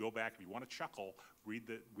 and you can go back if you want to chuckle, read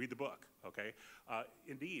the book. Okay,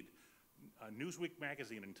 indeed, Newsweek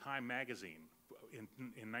magazine and Time magazine in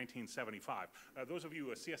 1975. Those of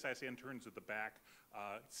you CSIS interns at the back,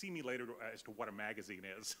 see me later as to what a magazine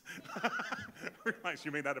is. Realize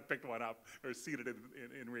you may not have picked one up or seen it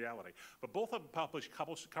in reality. But both have published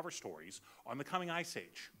cover stories on the coming ice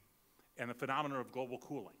age and the phenomenon of global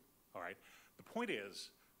cooling. All right. The point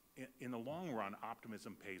is, in the long run,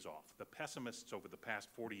 optimism pays off. The pessimists over the past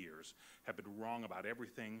 40 years have been wrong about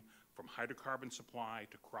everything from hydrocarbon supply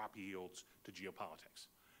to crop yields to geopolitics.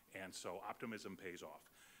 And so optimism pays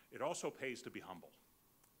off. It also pays to be humble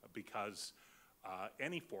because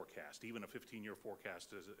any forecast, even a 15-year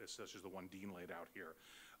forecast such as the one Dean laid out here,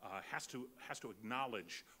 has to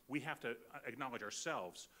acknowledge, we have to acknowledge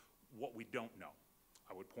ourselves what we don't know.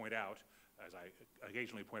 I would point out, as I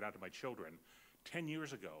occasionally point out to my children, 10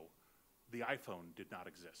 years ago, the iPhone did not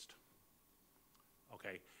exist.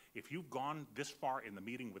 Okay? If you've gone this far in the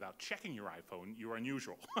meeting without checking your iPhone, you're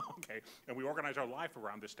unusual. Okay? And we organize our life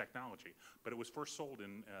around this technology. But it was first sold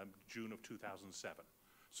in June of 2007.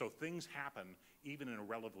 So things happen even in a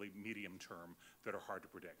relatively medium term that are hard to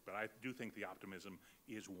predict. But I do think the optimism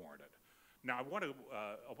is warranted. Now, I want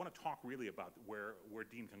to talk really about where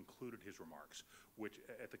Dean concluded his remarks, which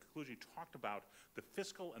at the conclusion he talked about the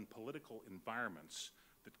fiscal and political environments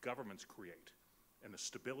that governments create, and the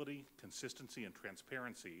stability, consistency, and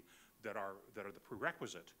transparency that are the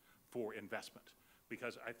prerequisite for investment.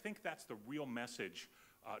 Because I think that's the real message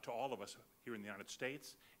to all of us here in the United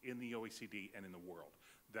States, in the OECD, and in the world,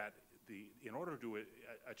 that in order to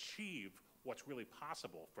achieve what's really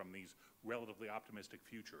possible from these relatively optimistic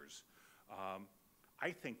futures,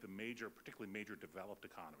 I think particularly major developed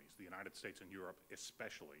economies, the United States and Europe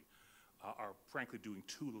especially, are frankly doing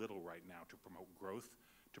too little right now to promote growth,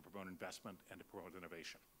 to promote investment, and to promote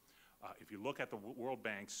innovation. If you look at the World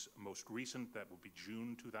Bank's most recent, that would be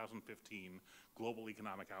June 2015, Global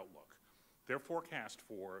Economic Outlook, their forecast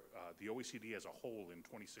for the OECD as a whole in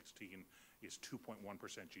 2016 is 2.1%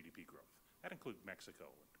 GDP growth. That includes Mexico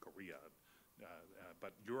and Korea,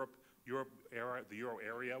 but the euro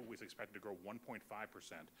area was expected to grow 1.5%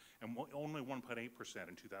 and only 1.8%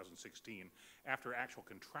 in 2016 after actual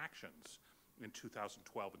contractions in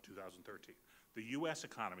 2012 and 2013. The U.S.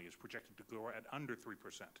 economy is projected to grow at under 3%,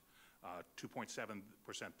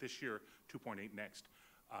 2.7% this year, 2.8% next.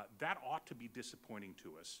 That ought to be disappointing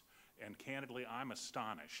to us, and candidly, I'm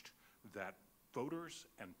astonished that voters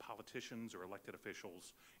and politicians or elected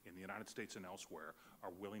officials in the United States and elsewhere are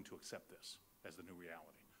willing to accept this as the new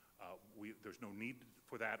reality. There's no need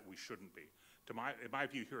for that. We shouldn't be. In my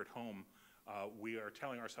view, here at home, we are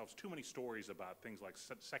telling ourselves too many stories about things like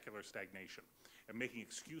secular stagnation and making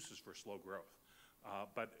excuses for slow growth.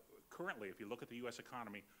 But currently, if you look at the U.S.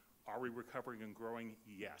 economy, are we recovering and growing?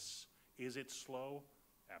 Yes. Is it slow?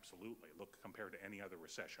 Absolutely. Look, compared to any other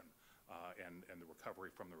recession and the recovery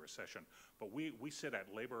from the recession. But we sit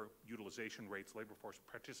at labor utilization rates, labor force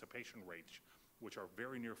participation rates, which are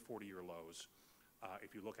very near 40-year lows.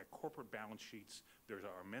 If you look at corporate balance sheets, there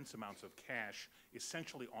are immense amounts of cash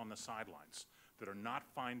essentially on the sidelines that are not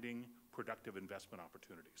finding productive investment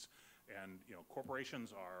opportunities. And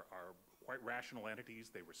corporations are quite rational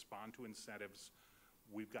entities. They respond to incentives.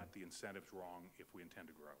 We've got the incentives wrong if we intend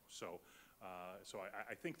to grow. So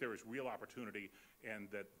I think there is real opportunity, and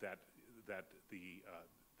that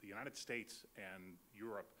the United States and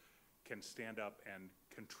Europe can stand up and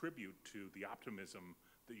contribute to the optimism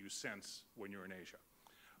that you sense when you're in Asia.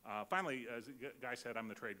 Finally, as the guy said, I'm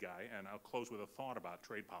the trade guy, and I'll close with a thought about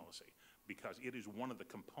trade policy, because it is one of the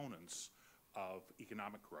components of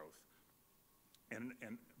economic growth and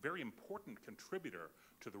very important contributor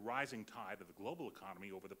to the rising tide of the global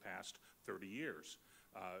economy over the past 30 years.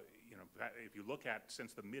 If you look at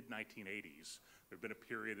since the mid-1980s, there's been a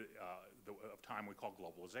period of time we call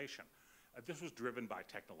globalization. This was driven by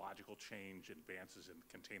technological change, advances in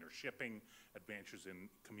container shipping, advances in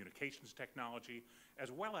communications technology,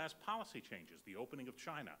 as well as policy changes, the opening of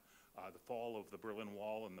China, the fall of the Berlin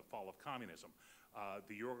Wall and the fall of communism,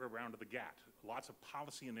 the Euro round of the GATT, lots of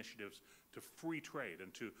policy initiatives to free trade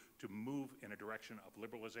and to move in a direction of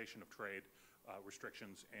liberalization of trade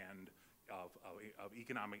restrictions and of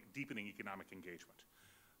deepening economic engagement.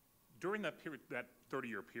 During that period, that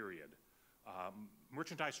 30-year period,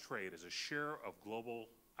 merchandise trade as a share of global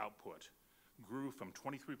output grew from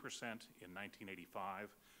 23% in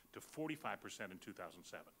 1985 to 45% in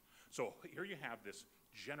 2007. So here you have this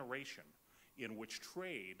generation in which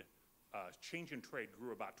trade, change in trade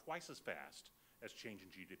grew about twice as fast as change in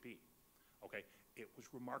GDP. Okay, it was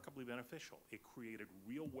remarkably beneficial. It created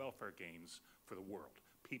real welfare gains for the world.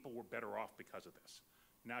 People were better off because of this.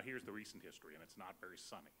 Now here's the recent history, and it's not very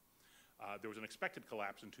sunny. There was an expected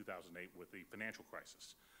collapse in 2008 with the financial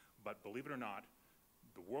crisis. But believe it or not,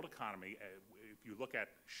 the world economy, if you look at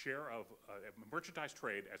share of merchandise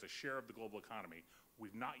trade as a share of the global economy,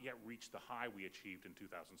 we've not yet reached the high we achieved in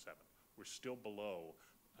 2007. We're still below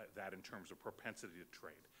that in terms of propensity to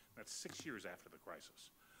trade. That's 6 years after the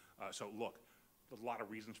crisis. So look, there's a lot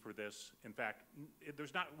of reasons for this. In fact,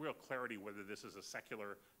 there's not real clarity whether this is a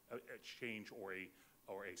secular change or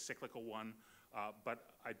a cyclical one. But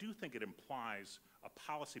I do think it implies a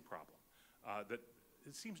policy problem that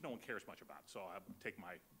it seems no one cares much about. So I'll take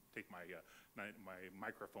my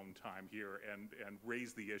microphone time here and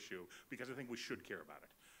raise the issue, because I think we should care about it.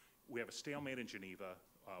 We have a stalemate in Geneva.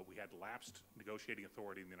 We had lapsed negotiating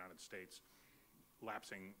authority in the United States,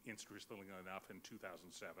 lapsing, interestingly enough, in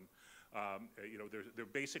 2007. There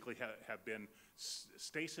basically have been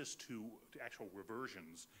stasis to actual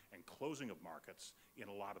reversions and closing of markets in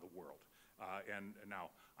a lot of the world. And now,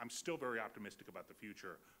 I'm still very optimistic about the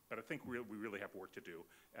future, but I think we really have work to do.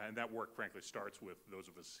 And that work, frankly, starts with those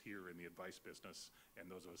of us here in the advice business and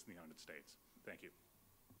those of us in the United States. Thank you.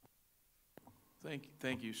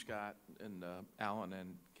 Thank you, Scott and Alan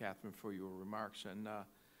and Catherine, for your remarks. And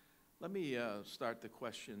let me start the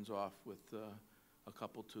questions off with a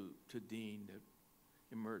couple to Dean that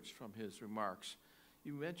emerged from his remarks.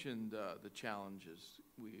 You mentioned the challenges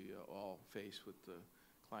we all face with the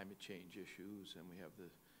climate change issues, and we have the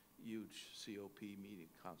huge COP meeting,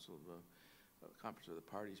 Conference of the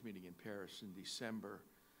Parties meeting in Paris in December.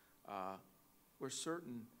 We're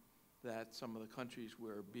certain that some of the countries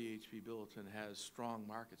where BHP Billiton has strong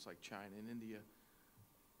markets like China and India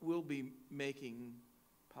will be making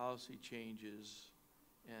policy changes,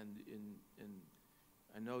 and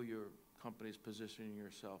I know your company is positioning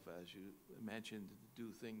yourself, as you mentioned, to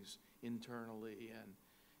do things internally and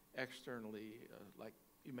externally, like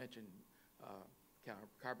you mentioned,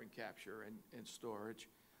 carbon capture and storage.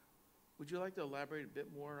 Would you like to elaborate a bit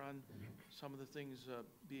more on some of the things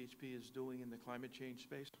BHP is doing in the climate change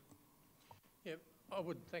space? Yeah, I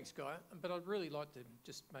would. Thanks, Guy. But I'd really like to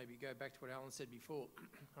just maybe go back to what Alan said before.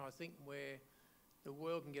 I think where the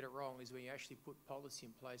world can get it wrong is when you actually put policy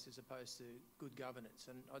in place as opposed to good governance.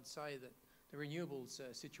 And I'd say that the renewables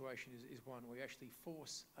situation is one where you actually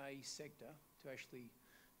force a sector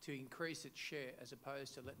to increase its share as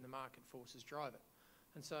opposed to letting the market forces drive it.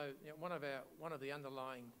 And so, you know, one of the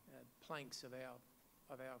underlying planks of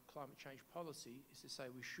our climate change policy is to say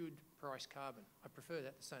we should price carbon. I prefer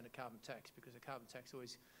that to saying a carbon tax, because a carbon tax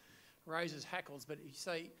always raises hackles. But you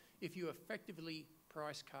say if you effectively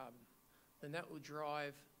price carbon, then that will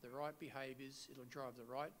drive the right behaviours, it'll drive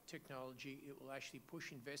the right technology, it will actually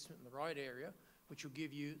push investment in the right area, which will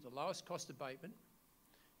give you the lowest cost abatement.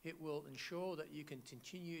 It will ensure that you can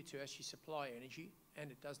continue to actually supply energy, and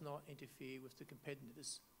it does not interfere with the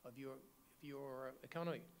competitiveness of your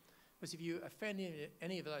economy. Because if you offend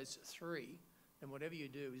any of those three, then whatever you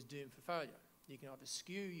do is doomed for failure. You can either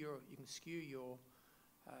skew your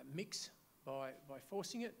mix by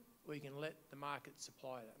forcing it, or you can let the market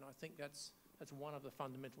supply that. And I think that's one of the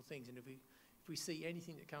fundamental things. And if we see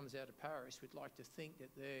anything that comes out of Paris, we'd like to think that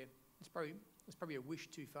it's probably a wish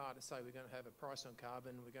too far to say we're going to have a price on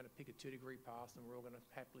carbon, we're going to pick a 2-degree path, and we're all going to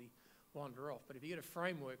happily wander off. But if you get a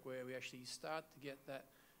framework where we actually start to get that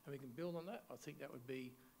and we can build on that, I think that would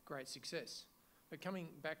be great success. But coming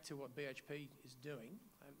back to what BHP is doing,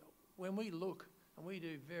 when we look and we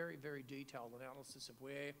do very, very detailed analysis of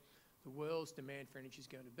where the world's demand for energy is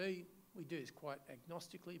going to be, we do this quite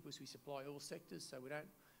agnostically because we supply all sectors, so we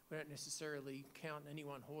don't necessarily count any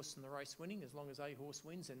one horse in the race winning. As long as a horse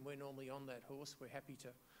wins and we're normally on that horse, we're happy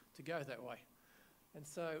to go that way. And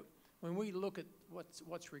so when we look at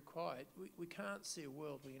what's required, we can't see a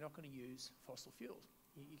world where you're not going to use fossil fuels.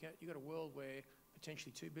 You've got a world where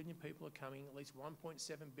potentially 2 billion people are coming, at least 1.7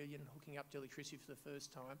 billion hooking up to electricity for the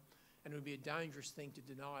first time, and it would be a dangerous thing to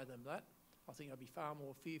deny them that. I think I'd be far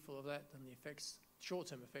more fearful of that than the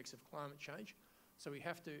short-term effects of climate change. So we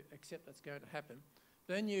have to accept that's going to happen.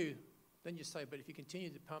 Then you say, but if you continue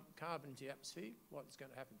to pump carbon into the atmosphere, what's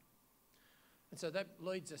going to happen? And so that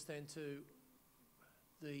leads us then to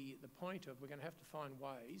the point of we're going to have to find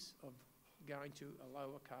ways of going to a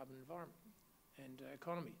lower carbon environment and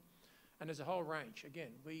economy. And there's a whole range. Again,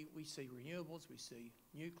 we see renewables, we see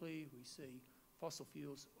nuclear, we see fossil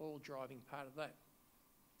fuels all driving part of that.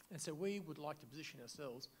 And so we would like to position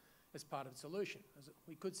ourselves as part of the solution.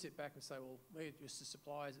 We could sit back and say, well, we're just the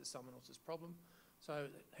suppliers, it's someone else's problem. So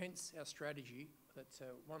hence our strategy that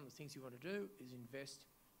one of the things you want to do is invest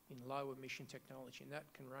in low emission technology, and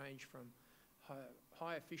that can range from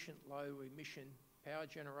high efficient, low emission power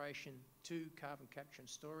generation to carbon capture and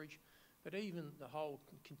storage, but even the whole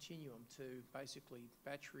continuum to basically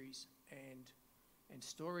batteries and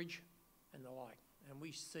storage and the like. And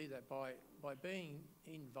we see that by being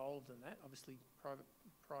involved in that, obviously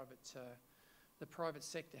the private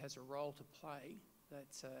sector has a role to play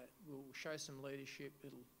that will show some leadership,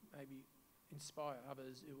 it'll maybe inspire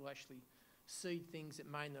others, it will actually seed things that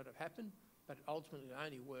may not have happened, but ultimately it'll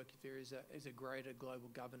only work if there is a greater global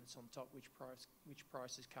governance on top which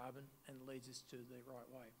prices carbon and leads us to the right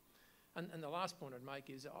way. And the last point I'd make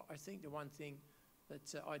is I think the one thing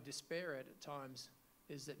that I despair at times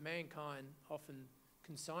is that mankind often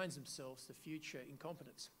consigns themselves to future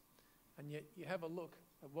incompetence. And yet you have a look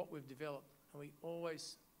at what we've developed and we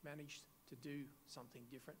always manage to do something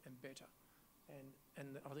different and better.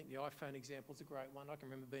 And I think the iPhone example is a great one. I can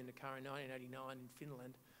remember being in the car in 1989 in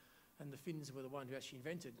Finland, and the Finns were the one who actually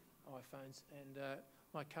invented iPhones. And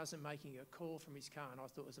my cousin making a call from his car, and I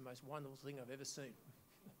thought it was the most wonderful thing I've ever seen.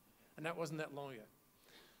 And that wasn't that long ago.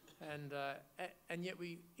 And yet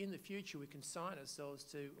in the future, we consign ourselves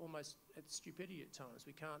to almost at stupidity at times.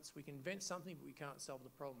 We can invent something, but we can't solve the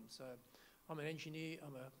problem. So I'm an engineer,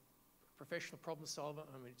 I'm a professional problem solver,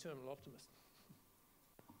 I'm an eternal optimist.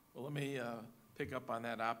 Well, let me pick up on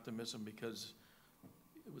that optimism, because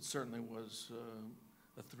it certainly was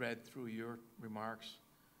a thread through your remarks.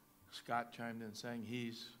 Scott chimed in saying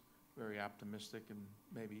he's very optimistic, and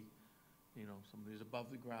maybe, you know, some of these above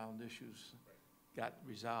the ground issues got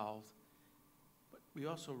resolved. But we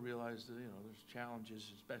also realized that, you know, there's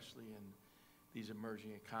challenges, especially in these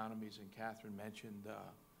emerging economies, and Katherine mentioned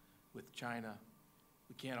with China,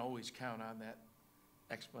 we can't always count on that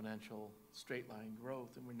exponential straight line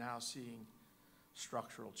growth, and we're now seeing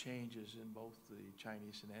structural changes in both the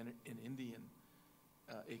Chinese and Indian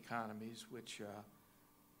economies, which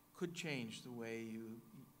could change the way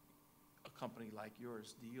a company like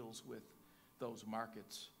yours deals with those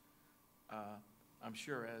markets. I'm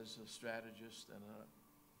sure as a strategist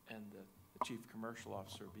and the chief commercial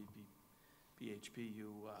officer of BHP,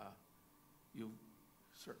 you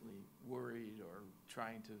certainly worried or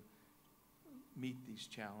trying to meet these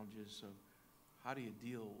challenges of how do you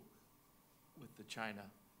deal with the China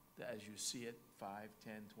as you see it 5,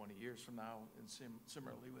 10, 20 years from now, and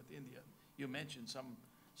similarly with India. You mentioned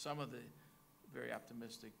some of the very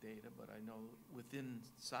optimistic data, but I know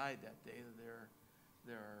inside that data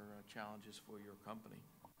there are challenges for your company.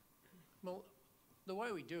 Well, the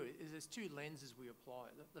way we do it is there's two lenses we apply.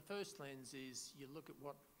 The first lens is you look at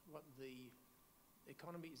what the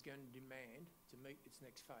economy is going to demand to meet its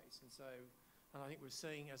next phase. And I think we're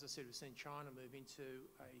seeing, as I said, we're seeing China move into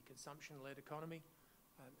a consumption-led economy.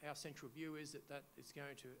 Our central view is that it's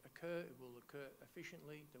going to occur. It will occur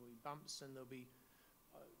efficiently. There will be bumps, and there'll be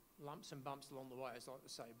lumps and bumps along the way, as I like to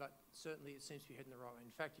say. But certainly it seems to be heading the right way.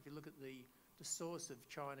 In fact, if you look at the source of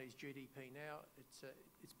Chinese GDP now, it's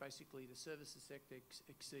basically the services sector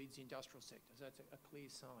exceeds the industrial sector. So that's a clear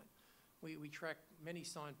sign. We track many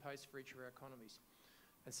signposts for each of our economies.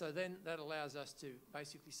 And so then that allows us to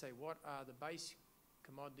basically say what are the base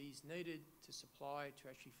commodities needed to supply to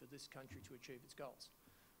actually for this country to achieve its goals.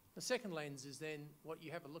 The second lens is then what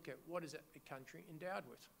you have a look at, what is a country endowed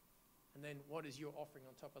with? And then what is your offering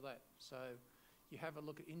on top of that? So you have a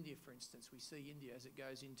look at India, for instance. We see India as it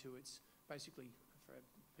goes into its, basically, for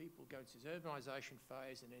people, go to its urbanisation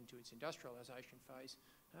phase and into its industrialisation phase.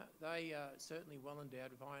 They are certainly well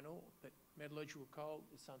endowed with iron ore, but metallurgical coal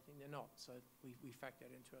is something they're not. So we factor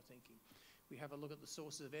that into our thinking. We have a look at the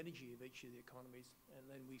sources of energy of each of the economies, and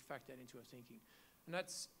then we factor that into our thinking. And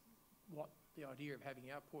that's what the idea of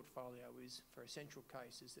having our portfolio is for a central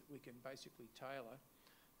case, is that we can basically tailor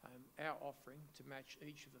our offering to match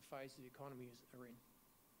each of the phases the economies are in.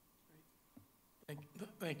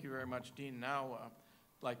 Thank you very much, Dean. Now,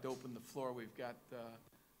 I'd like to open the floor. We've got a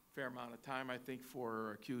fair amount of time, I think,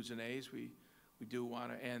 for Q's and A's. We do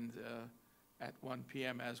want to end at 1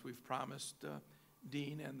 p.m. as we've promised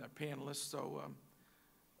Dean and the panelists. So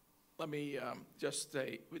let me just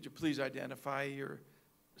say, would you please identify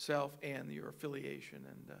yourself and your affiliation,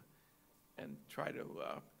 and try to,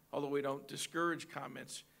 although we don't discourage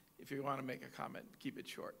comments, if you want to make a comment, keep it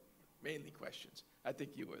short. Mainly questions. I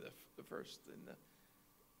think you were the first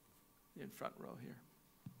in front row here.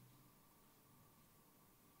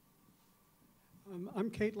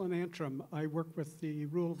 I'm Caitlin Antrim. I work with the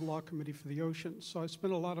Rule of Law Committee for the Oceans. So I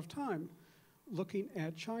spent a lot of time looking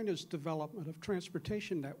at China's development of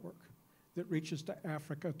transportation network that reaches to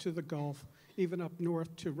Africa, to the Gulf, even up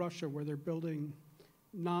north to Russia, where they're building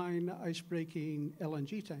 9 ice-breaking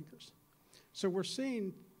LNG tankers. So we're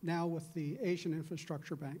seeing now with the Asian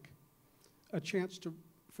Infrastructure Bank a chance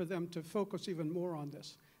for them to focus even more on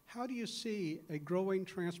this. How do you see a growing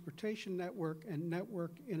transportation network and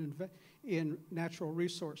network in natural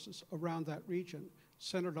resources around that region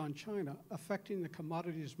centered on China affecting the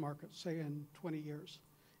commodities market, say, in 20 years?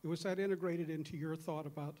 Was that integrated into your thought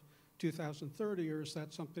about 2030, or is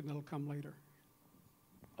that something that'll come later?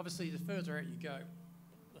 Obviously, the further out you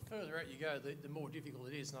go, the more difficult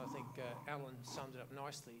it is, and I think Alan summed it up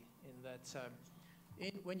nicely in that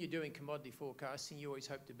when you're doing commodity forecasting, you always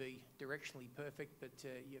hope to be directionally perfect, but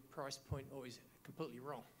your price point always completely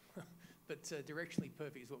wrong. But directionally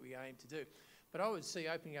perfect is what we aim to do. But I would see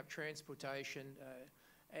opening up transportation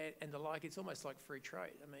and the like, it's almost like free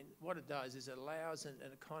trade. I mean, what it does is it allows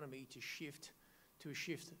an economy to shift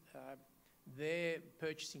their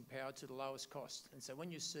purchasing power to the lowest cost. And so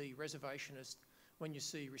when you see reservationists, when you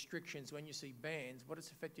see restrictions, when you see bans, what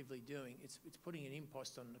it's effectively doing, it's putting an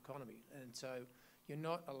impost on an economy. And so you're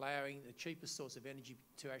not allowing the cheapest source of energy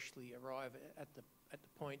to actually arrive at the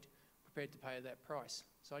point prepared to pay that price.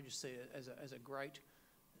 So I just see it as a great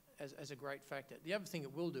factor. The other thing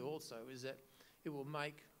it will do also is that it will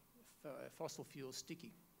make fossil fuels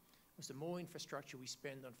sticky. Because the more infrastructure we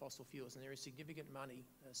spend on fossil fuels, and there is significant money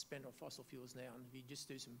spent on fossil fuels now, and if you just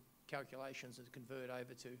do some calculations and convert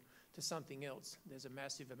over to something else, there's a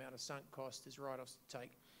massive amount of sunk cost, there's write-offs to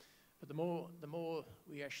take. But the more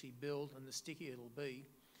we actually build and the stickier it'll be,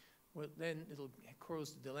 well, then it'll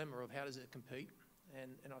cause the dilemma of how does it compete,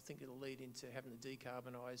 and I think it'll lead into having to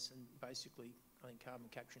decarbonise, and basically I think carbon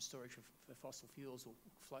capture and storage for fossil fuels will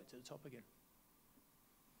float to the top again.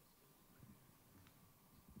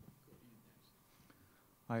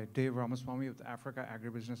 Hi, Dave Ramaswamy with Africa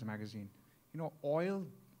Agribusiness Magazine. You know, oil,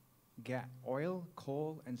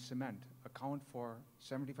 coal, and cement account for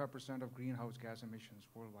 75% of greenhouse gas emissions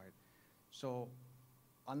worldwide. So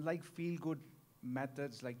unlike feel-good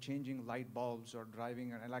methods like changing light bulbs or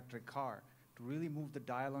driving an electric car, to really move the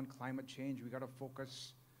dial on climate change, we got to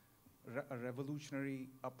focus a revolutionary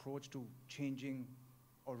approach to changing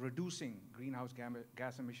or reducing greenhouse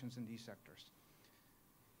gas emissions in these sectors.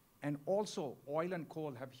 And also, oil and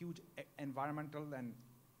coal have huge environmental and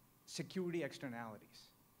security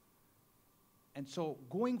externalities. And so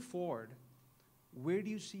going forward, where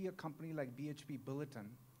do you see a company like BHP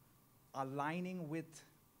Billiton aligning with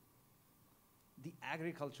the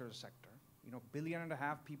agriculture sector? You know, 1.5 billion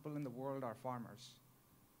people in the world are farmers.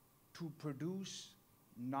 To produce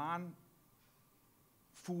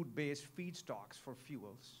non-food-based feedstocks for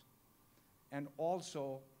fuels and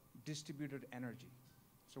also distributed energy.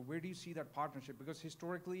 So where do you see that partnership? Because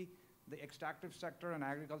historically, the extractive sector and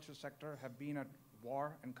agriculture sector have been at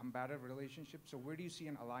war and combative relationships. So where do you see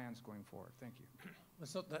an alliance going forward? Thank you.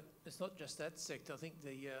 It's not just that sector. I think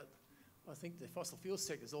the fossil fuel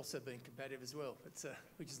sector has also been combative as well,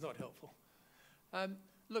 which is not helpful.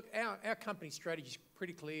 Look, our company strategy is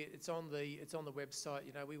pretty clear. It's on the website.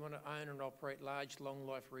 You know, we want to own and operate large,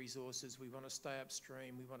 long-life resources. We want to stay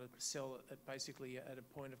upstream. We want to sell it basically at a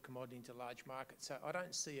point of commodity into large markets. So I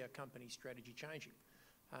don't see our company strategy changing.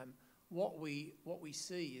 What we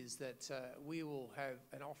see is that we will have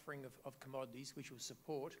an offering of commodities which will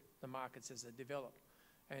support the markets as they develop.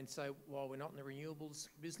 And so while we're not in the renewables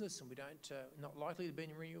business and we don't not likely to be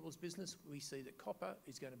in the renewables business, we see that copper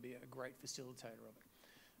is going to be a great facilitator of it.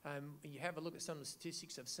 When you have a look at some of the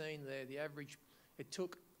statistics I've seen there, the average, it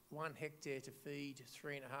took 1 hectare to feed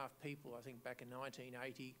 3.5 people, I think, back in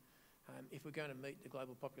 1980. If we're going to meet the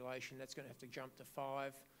global population, that's going to have to jump to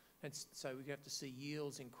 5. And so we have to see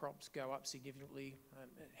yields in crops go up significantly.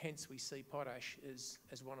 Hence, we see potash as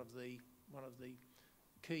one of the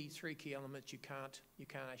three key elements you can't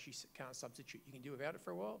substitute. You can do without it for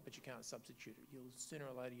a while, but you can't substitute it. Sooner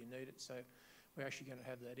or later you need it. So we're actually going to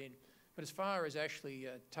have that in. But as far as actually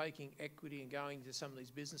taking equity and going to some of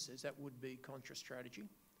these businesses, that would be contra strategy.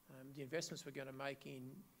 The investments we're going to make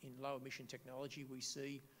in low emission technology we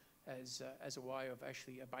see as a way of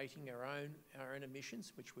actually abating our own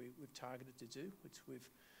emissions, which we've targeted to do, which we've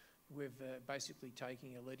basically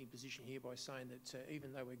taking a leading position here by saying that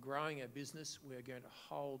even though we're growing our business, we're going to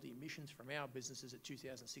hold the emissions from our businesses at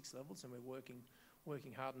 2006 levels, and we're working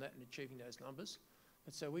hard on that and achieving those numbers.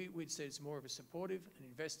 And so we'd say it's more of a supportive and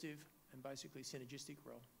investive and basically synergistic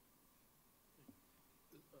role.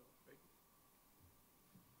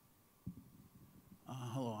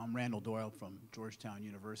 Hello, I'm Randall Doyle from Georgetown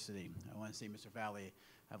University. I want to say, Mr. Valley,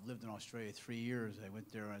 I've lived in Australia 3 years. I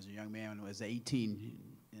went there as a young man when I was 18,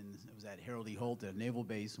 and it was at Harold E. Holt at a naval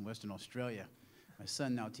base in Western Australia. My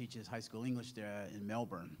son now teaches high school English there in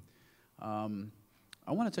Melbourne. I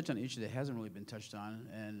want to touch on an issue that hasn't really been touched on,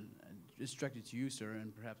 and just directed to you, sir,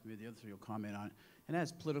 and perhaps maybe the other three will comment on it, and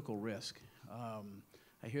that's political risk.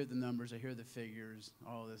 I hear the numbers, I hear the figures,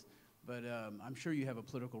 all this, but I'm sure you have a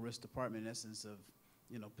political risk department in essence of,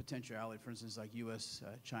 you know, potentiality, for instance, like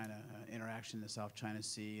U.S.-China interaction in the South China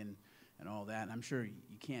Sea and all that. And I'm sure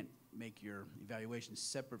you can't make your evaluation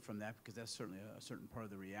separate from that because that's certainly a certain part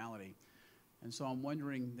of the reality. And so I'm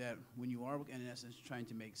wondering that when you are, in essence, trying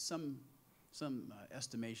to make some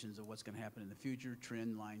estimations of what's going to happen in the future,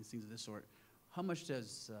 trend lines, things of this sort, how much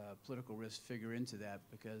does political risk figure into that?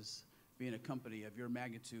 Because being a company of your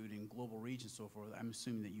magnitude in global reach and so forth, I'm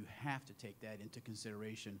assuming that you have to take that into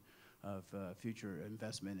consideration of future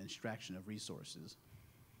investment and extraction of resources.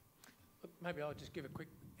 Maybe I'll just give a quick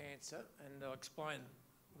answer and I'll explain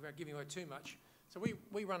without giving away too much. So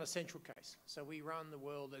we run a central case. So we run the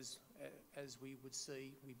world as we would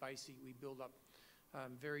see. We build up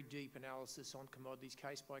very deep analysis on commodities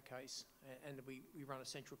case by case, and we run a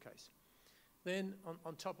central case. Then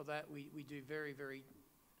on top of that, we do very, very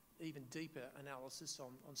even deeper analysis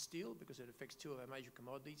on steel because it affects two of our major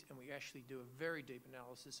commodities, and we actually do a very deep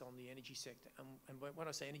analysis on the energy sector. And when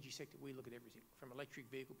I say energy sector, we look at everything from electric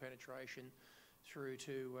vehicle penetration through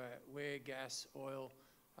to where gas, oil,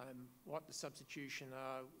 what the substitution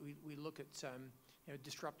are. We look at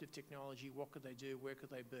disruptive technology, what could they do, where could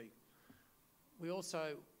they be. We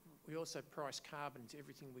also price carbon into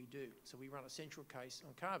everything we do. So we run a central case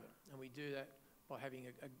on carbon, and we do that by having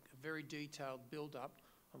a very detailed build-up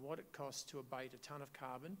on what it costs to abate a tonne of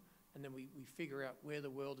carbon, and then we figure out where the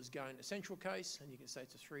world is going. A central case, and you can say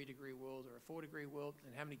it's a 3-degree world or a 4-degree world,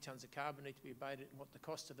 and how many tonnes of carbon need to be abated and what the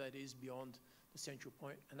cost of that is beyond the central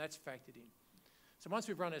point, and that's factored in. So once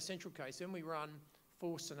we've run our central case, then we run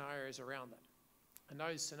 4 scenarios around that. And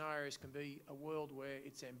those scenarios can be a world where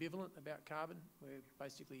it's ambivalent about carbon, where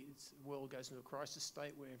basically the world goes into a crisis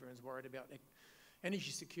state where everyone's worried about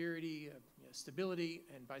energy security, stability,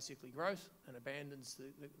 and basically growth, and abandons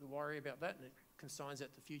the worry about that, and it consigns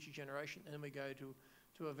that to future generation. And then we go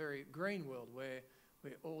to a very green world where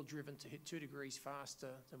we're all driven to hit 2 degrees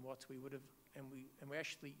faster than what we would have, and we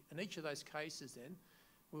actually, in each of those cases then,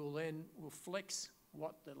 we'll flex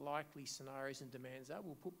what the likely scenarios and demands are.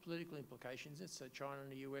 We'll put political implications in, so China and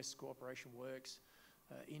the US cooperation works,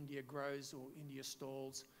 India grows or India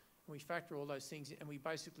stalls, and we factor all those things in, and we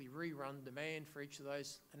basically rerun demand for each of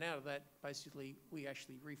those, and out of that, basically, we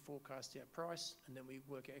actually reforecast our price, and then we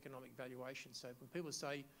work out economic valuation. So when people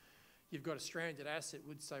say, you've got a stranded asset,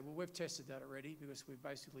 we'd say, well, we've tested that already because we've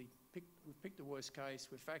basically picked the worst case,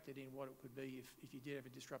 we've factored in what it could be if you did have a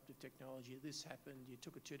disruptive technology, this happened, you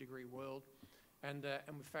took a 2-degree world, and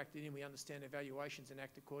we factored in, we understand evaluations and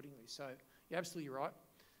act accordingly. So you're absolutely right.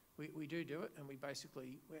 We do it, and we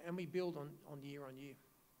basically, and we build on year on year.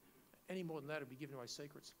 Any more than that would be giving away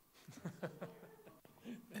secrets.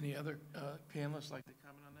 Any other panelists like to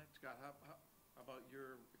comment on that? Scott, how about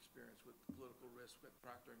your experience with political risk at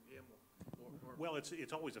Procter & Gamble? Well,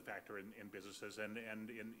 it's always a factor in businesses, and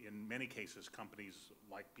in many cases, companies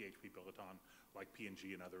like BHP Billiton, like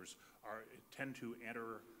P&G and others, tend to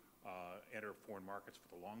enter foreign markets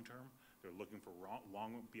for the long term. They're looking for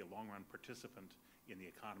be a long-run participant in the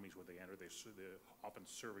economies where they enter. They're often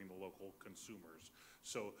serving the local consumers.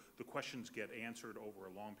 So the questions get answered over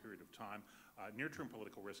a long period of time. Near-term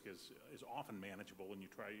political risk is often manageable, and you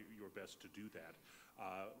try your best to do that.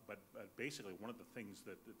 But basically, one of the things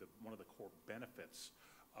one of the core benefits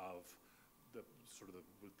of the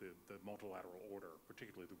multilateral order,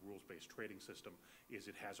 particularly the rules-based trading system, is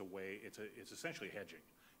it has a way. It's essentially hedging.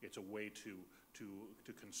 It's a way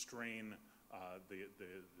to constrain the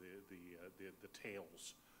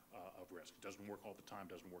tails of risk. It doesn't work all the time.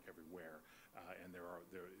 Doesn't work everywhere, and there are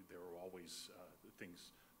always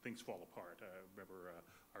things fall apart. I remember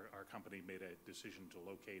our company made a decision to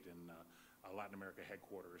locate in Latin America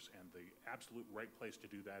headquarters, and the absolute right place to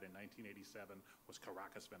do that in 1987 was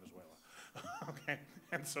Caracas, Venezuela. Okay,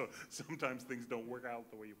 and so sometimes things don't work out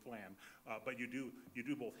the way you plan, but you do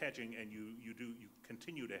both hedging and you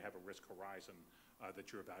continue to have a risk horizon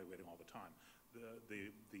that you're evaluating all the time.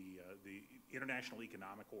 The international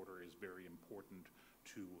economic order is very important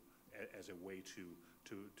as a way to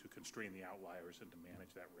constrain the outliers and to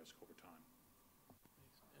manage that risk over time.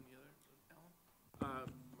 Any other,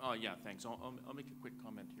 Alan? Yeah, thanks. I'll make a quick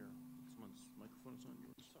comment here. Someone's microphone is on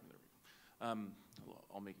yours. There we go.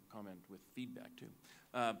 I'll make a comment with feedback too.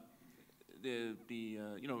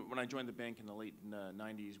 When I joined the bank in the late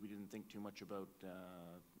 90s, we didn't think too much about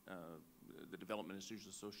the development issues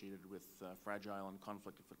associated with fragile and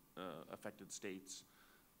conflict-affected states,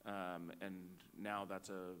 and now that's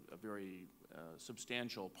a very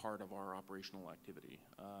substantial part of our operational activity.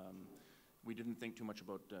 We didn't think too much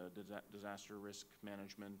about disaster risk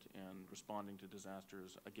management and responding to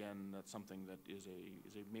disasters. Again, that's something that is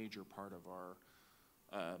a major part of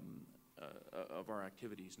our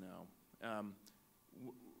activities now.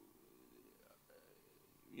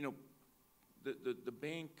 The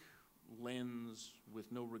bank lends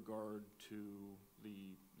with no regard to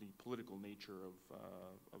the political nature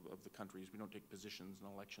of the countries. We don't take positions in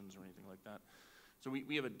elections or anything like that. So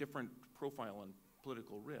we have a different profile on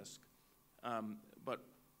political risk. But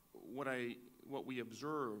what we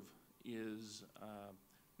observe is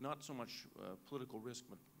not so much political risk,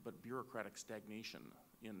 but bureaucratic stagnation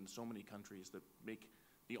in so many countries that make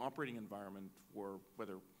the operating environment for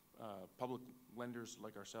whether public lenders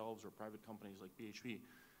like ourselves or private companies like BHP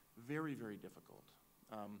very, very difficult.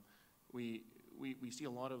 We see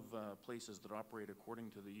a lot of places that operate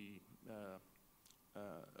according to the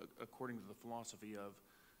philosophy of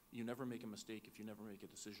you never make a mistake if you never make a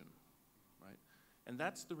decision, right? And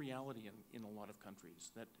that's the reality in a lot of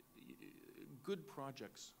countries, that good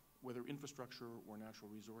projects whether infrastructure or natural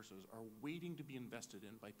resources, are waiting to be invested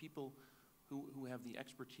in by people who have the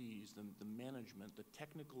expertise, the management, the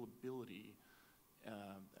technical ability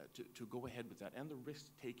to go ahead with that, and the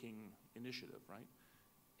risk-taking initiative, right?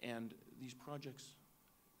 And these projects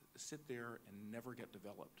sit there and never get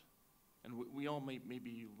developed. And we all may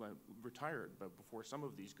be retired, but before some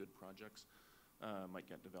of these good projects might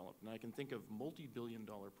get developed. And I can think of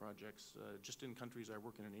multi-billion-dollar projects just in countries I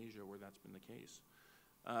work in Asia where that's been the case.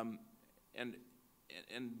 And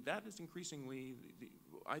that is increasingly,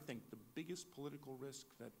 I think, the biggest political risk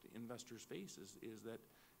that investors face is that,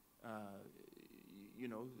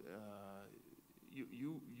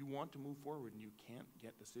 you want to move forward and you can't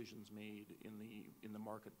get decisions made in the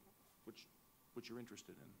market which you're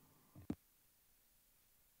interested in.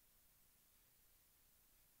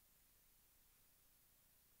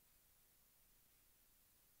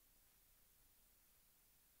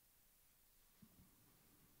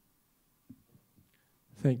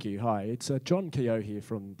 Thank you. Hi, it's John Keogh here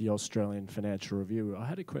from the Australian Financial Review. I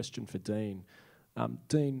had a question for Dean.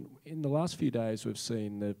 Dean, in the last few days we've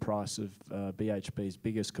seen the price of BHP's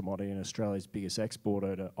biggest commodity and Australia's biggest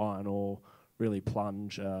exporter to iron ore really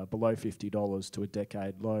plunge below $50 to a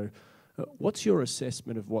decade low. What's your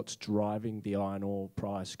assessment of what's driving the iron ore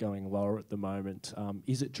price going lower at the moment?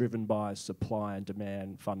 Is it driven by supply and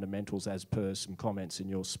demand fundamentals as per some comments in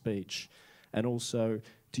your speech? And also,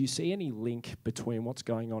 do you see any link between what's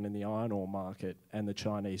going on in the iron ore market and the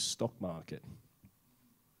Chinese stock market?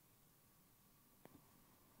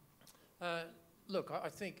 Look, I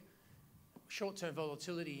think short-term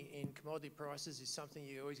volatility in commodity prices is something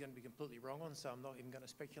you're always going to be completely wrong on, so I'm not even going to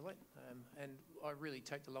speculate. And I really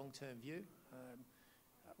take the long-term view.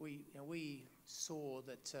 We saw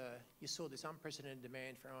that you saw this unprecedented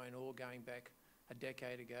demand for iron ore going back a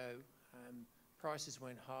decade ago. Prices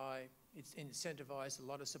went high. It's incentivised a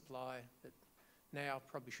lot of supply that now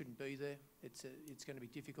probably shouldn't be there. It's going to be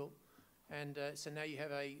difficult. And so now you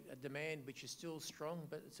have a demand which is still strong,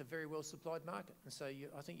 but it's a very well-supplied market. And so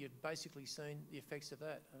I think you've basically seen the effects of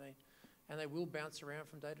that. I mean, and they will bounce around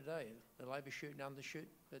from day to day. They'll overshoot and undershoot,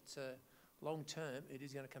 but long-term, it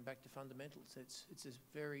is going to come back to fundamentals. It's a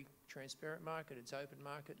very transparent market. It's an open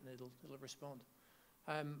market, and it'll respond.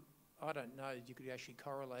 I don't know if you could actually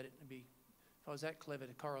correlate it. If I was that clever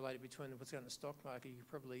to correlate it between what's going on in the stock market, you could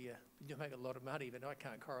probably you'd make a lot of money, but I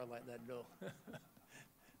can't correlate that at all.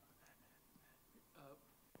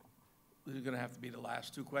 These are going to have to be the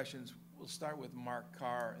last two questions. We'll start with Mark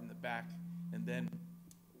Carr in the back, and then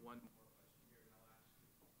one more question here, and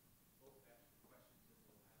I'll ask you both ask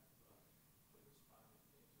your questions, and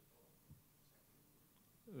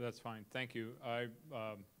we'll have That's fine. Thank you. I've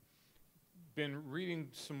been reading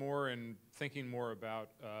some more and thinking more about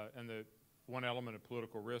and the one element of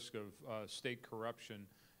political risk of state corruption.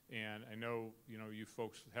 And I know you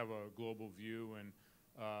folks have a global view and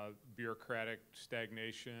bureaucratic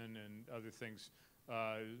stagnation and other things.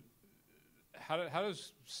 How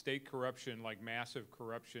does state corruption, like massive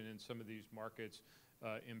corruption in some of these markets,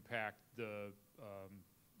 impact the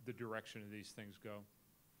direction of these things go?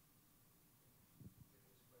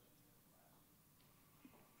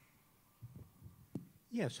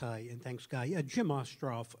 Yes, hi, and thanks, Guy. Jim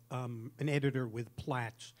Ostroff, an editor with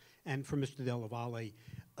Platts, and for Mr. Dalla Valle.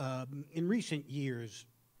 In recent years,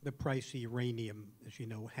 the price of uranium, as you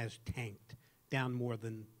know, has tanked, down more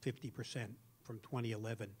than 50% from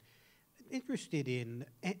 2011. Interested in,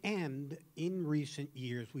 and in recent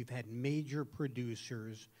years, we've had major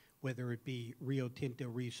producers, whether it be Rio Tinto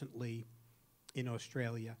recently in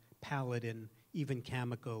Australia, Paladin, even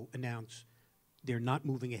Cameco, announce they're not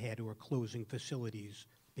moving ahead or closing facilities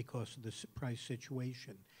because of the price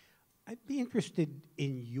situation. I'd be interested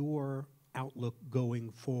in your outlook going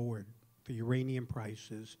forward for uranium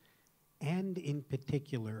prices, and in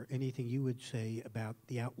particular, anything you would say about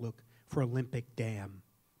the outlook for Olympic Dam.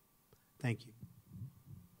 Thank you.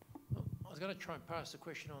 Well, I was going to try and pass the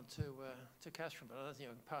question on to Katherine, but I don't think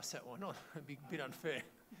I can pass that one on. It'd be a bit unfair.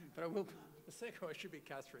 But I will. The second one should be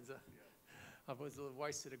Katherine's. I've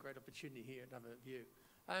wasted a great opportunity here to have a view.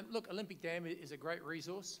 Look, Olympic Dam is a great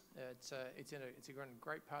resource. It's in a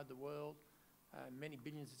great part of the world. Many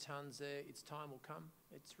billions of tonnes there. Its time will come.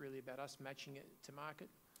 It's really about us matching it to market.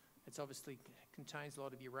 It obviously contains a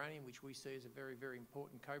lot of uranium, which we see as a very, very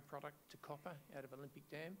important co-product to copper out of Olympic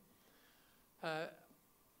Dam. I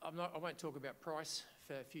won't talk about price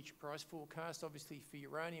for future price forecast. Obviously, for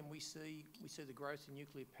uranium, we see the growth in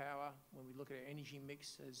nuclear power when we look at our energy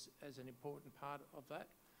mix as an important part of that.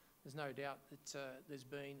 There's no doubt that there's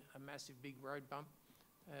been a massive big road bump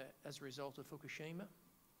as a result of Fukushima.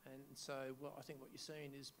 And so I think what you're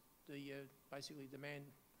seeing is basically demand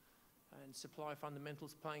and supply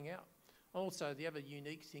fundamentals playing out. Also, the other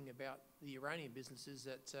unique thing about the uranium business is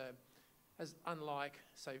that, unlike,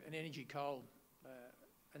 say, an energy coal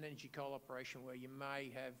operation where you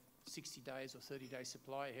may have 60 days or 30-day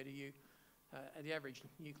supply ahead of you, the average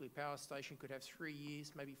nuclear power station could have 3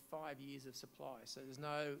 years, maybe 5 years of supply. So there's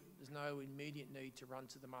no immediate need to run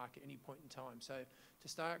to the market at any point in time. So to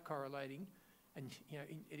start correlating, and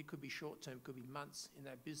it could be short term, could be months in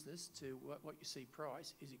that business to what you see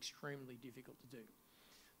price is extremely difficult to do.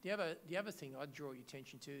 The other thing I'd draw your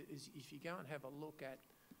attention to is if you go and have a look at,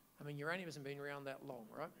 I mean, uranium hasn't been around that long,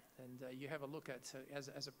 right? And you have a look at,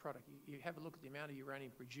 as a product, you have a look at the amount of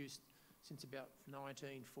uranium produced since about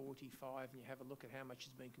 1945, and you have a look at how much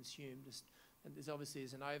has been consumed. And there's obviously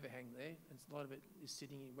an overhang there, and a lot of it is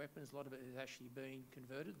sitting in weapons, a lot of it is actually being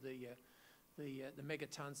converted. The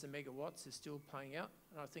megatons, the megawatts is still playing out,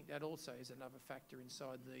 and I think that also is another factor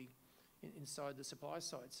inside the supply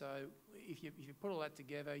side. So if you put all that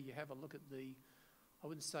together, you have a look at the, I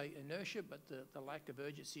wouldn't say inertia, but the lack of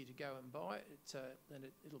urgency to go and buy it, then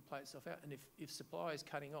it'll play itself out. And if supply is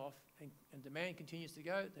cutting off and demand continues to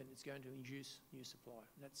go, then it's going to induce new supply.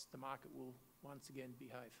 And the market will once again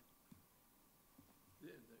behave.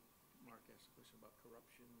 Mark asked a question about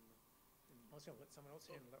corruption. I was going to let someone else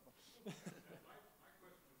handle that one. My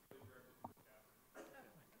question is really directed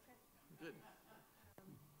to Katherine. Good.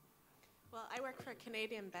 Well, I work for a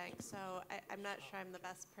Canadian bank, so I'm not sure I'm the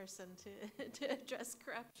best person to address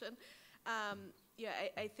corruption.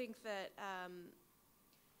 I think that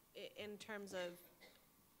in terms of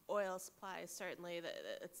oil supply, certainly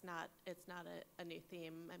it's not a new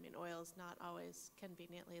theme. I mean, oil is not always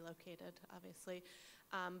conveniently located, obviously,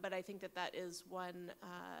 but I think that is one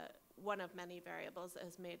of many variables that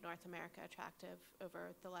has made North America attractive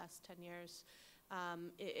over the last 10 years.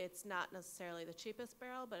 It's not necessarily the cheapest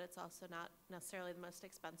barrel, but it's also not necessarily the most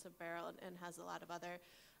expensive barrel, and has a lot of other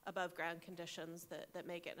above ground conditions that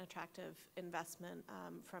make it an attractive investment,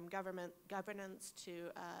 from governance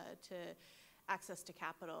to access to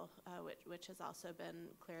capital, which has also been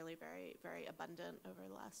clearly very, very abundant over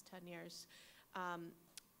the last 10 years. I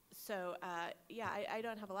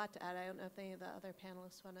don't have a lot to add. I don't know if any of the other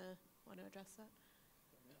panelists want to address that.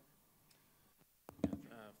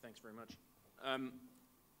 Thanks very much.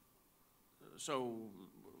 So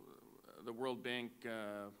the World Bank,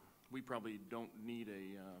 we probably don't need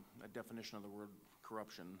a definition of the word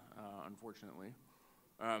corruption, unfortunately.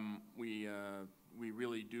 We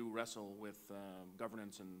really do wrestle with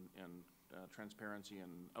governance and transparency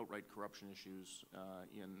and outright corruption issues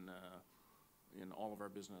in all of our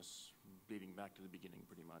business, dating back to the beginning,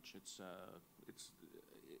 pretty much.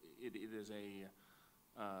 It is a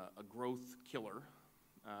growth killer,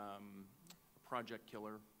 a project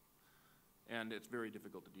killer, and it's very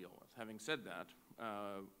difficult to deal with. Having said that,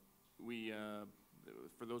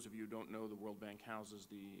 for those of you who don't know, the World Bank houses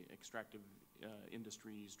the Extractive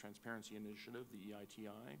Industries Transparency Initiative, the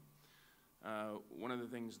EITI. One of the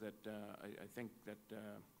things that I think that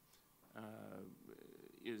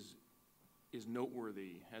is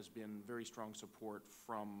noteworthy has been very strong support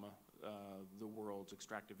from the world's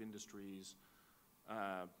extractive industries,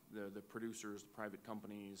 the producers, the private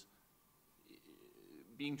companies.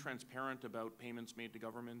 Being transparent about payments made to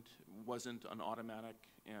government wasn't an automatic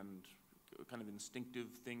and kind of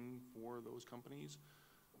instinctive thing for those companies,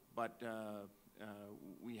 but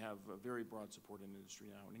we have a very broad support in the industry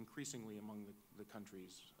now, and increasingly among the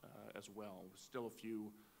countries as well. Still a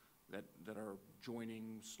few that are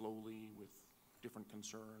joining slowly with different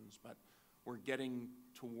concerns, but we're getting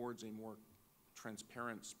towards a more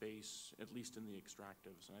transparent space, at least in the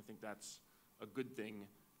extractives, and I think that's a good thing.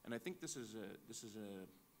 And I think this is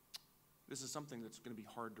something that's going to be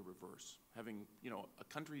hard to reverse. Having a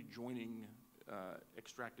country joining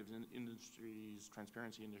Extractive Industries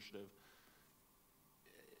Transparency Initiative,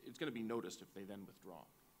 it's going to be noticed if they then withdraw.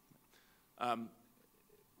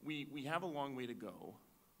 We have a long way to go,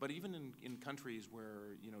 but even in countries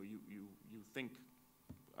where you think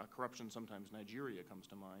corruption, sometimes Nigeria comes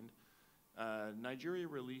to mind. Nigeria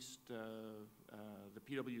released the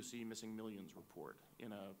PwC Missing Millions report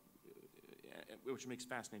which makes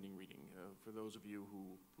fascinating reading for those of you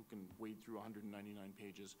who can wade through 199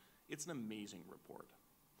 pages. It's an amazing report.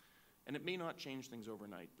 And it may not change things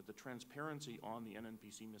overnight, but the transparency on the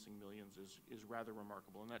NNPC Missing Millions is rather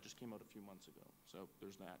remarkable, and that just came out a few months ago, so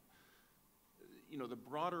there's that. The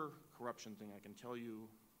broader corruption thing, I can tell you,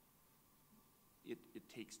 it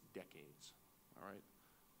takes decades, all right?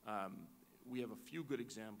 We have a few good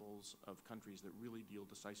examples of countries that really deal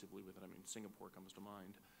decisively with it. I mean, Singapore comes to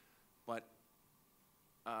mind. But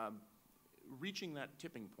reaching that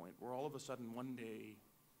tipping point where all of a sudden one day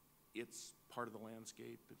it's part of the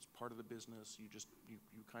landscape, it's part of the business. You just, you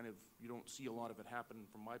kind of, you don't see a lot of it happen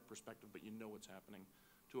from my perspective, but you know it's happening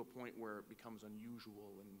to a point where it becomes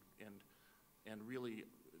unusual and really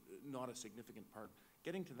not a significant part.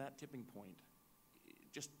 Getting to that tipping point,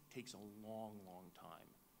 it just takes a long, long time.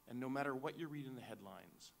 And no matter what you read in the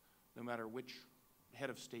headlines, no matter which head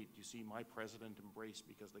of state you see my president embrace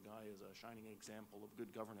because the guy is a shining example of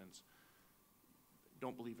good governance,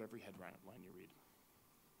 don't believe every headline you read.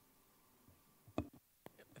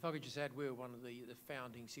 If I could just add, we're one of the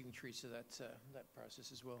founding signatories to that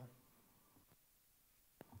process as well.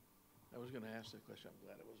 I was going to ask that question. I'm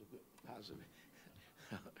glad it was a good positive.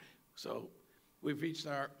 So we've reached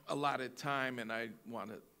our allotted time, and I want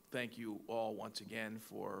to thank you all once again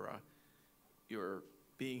for your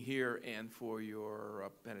being here and for your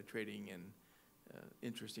penetrating and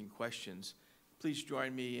interesting questions. Please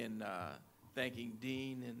join me in thanking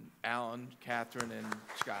Dean and Alan, Katherine, and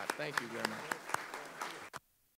Scott. Thank you very much.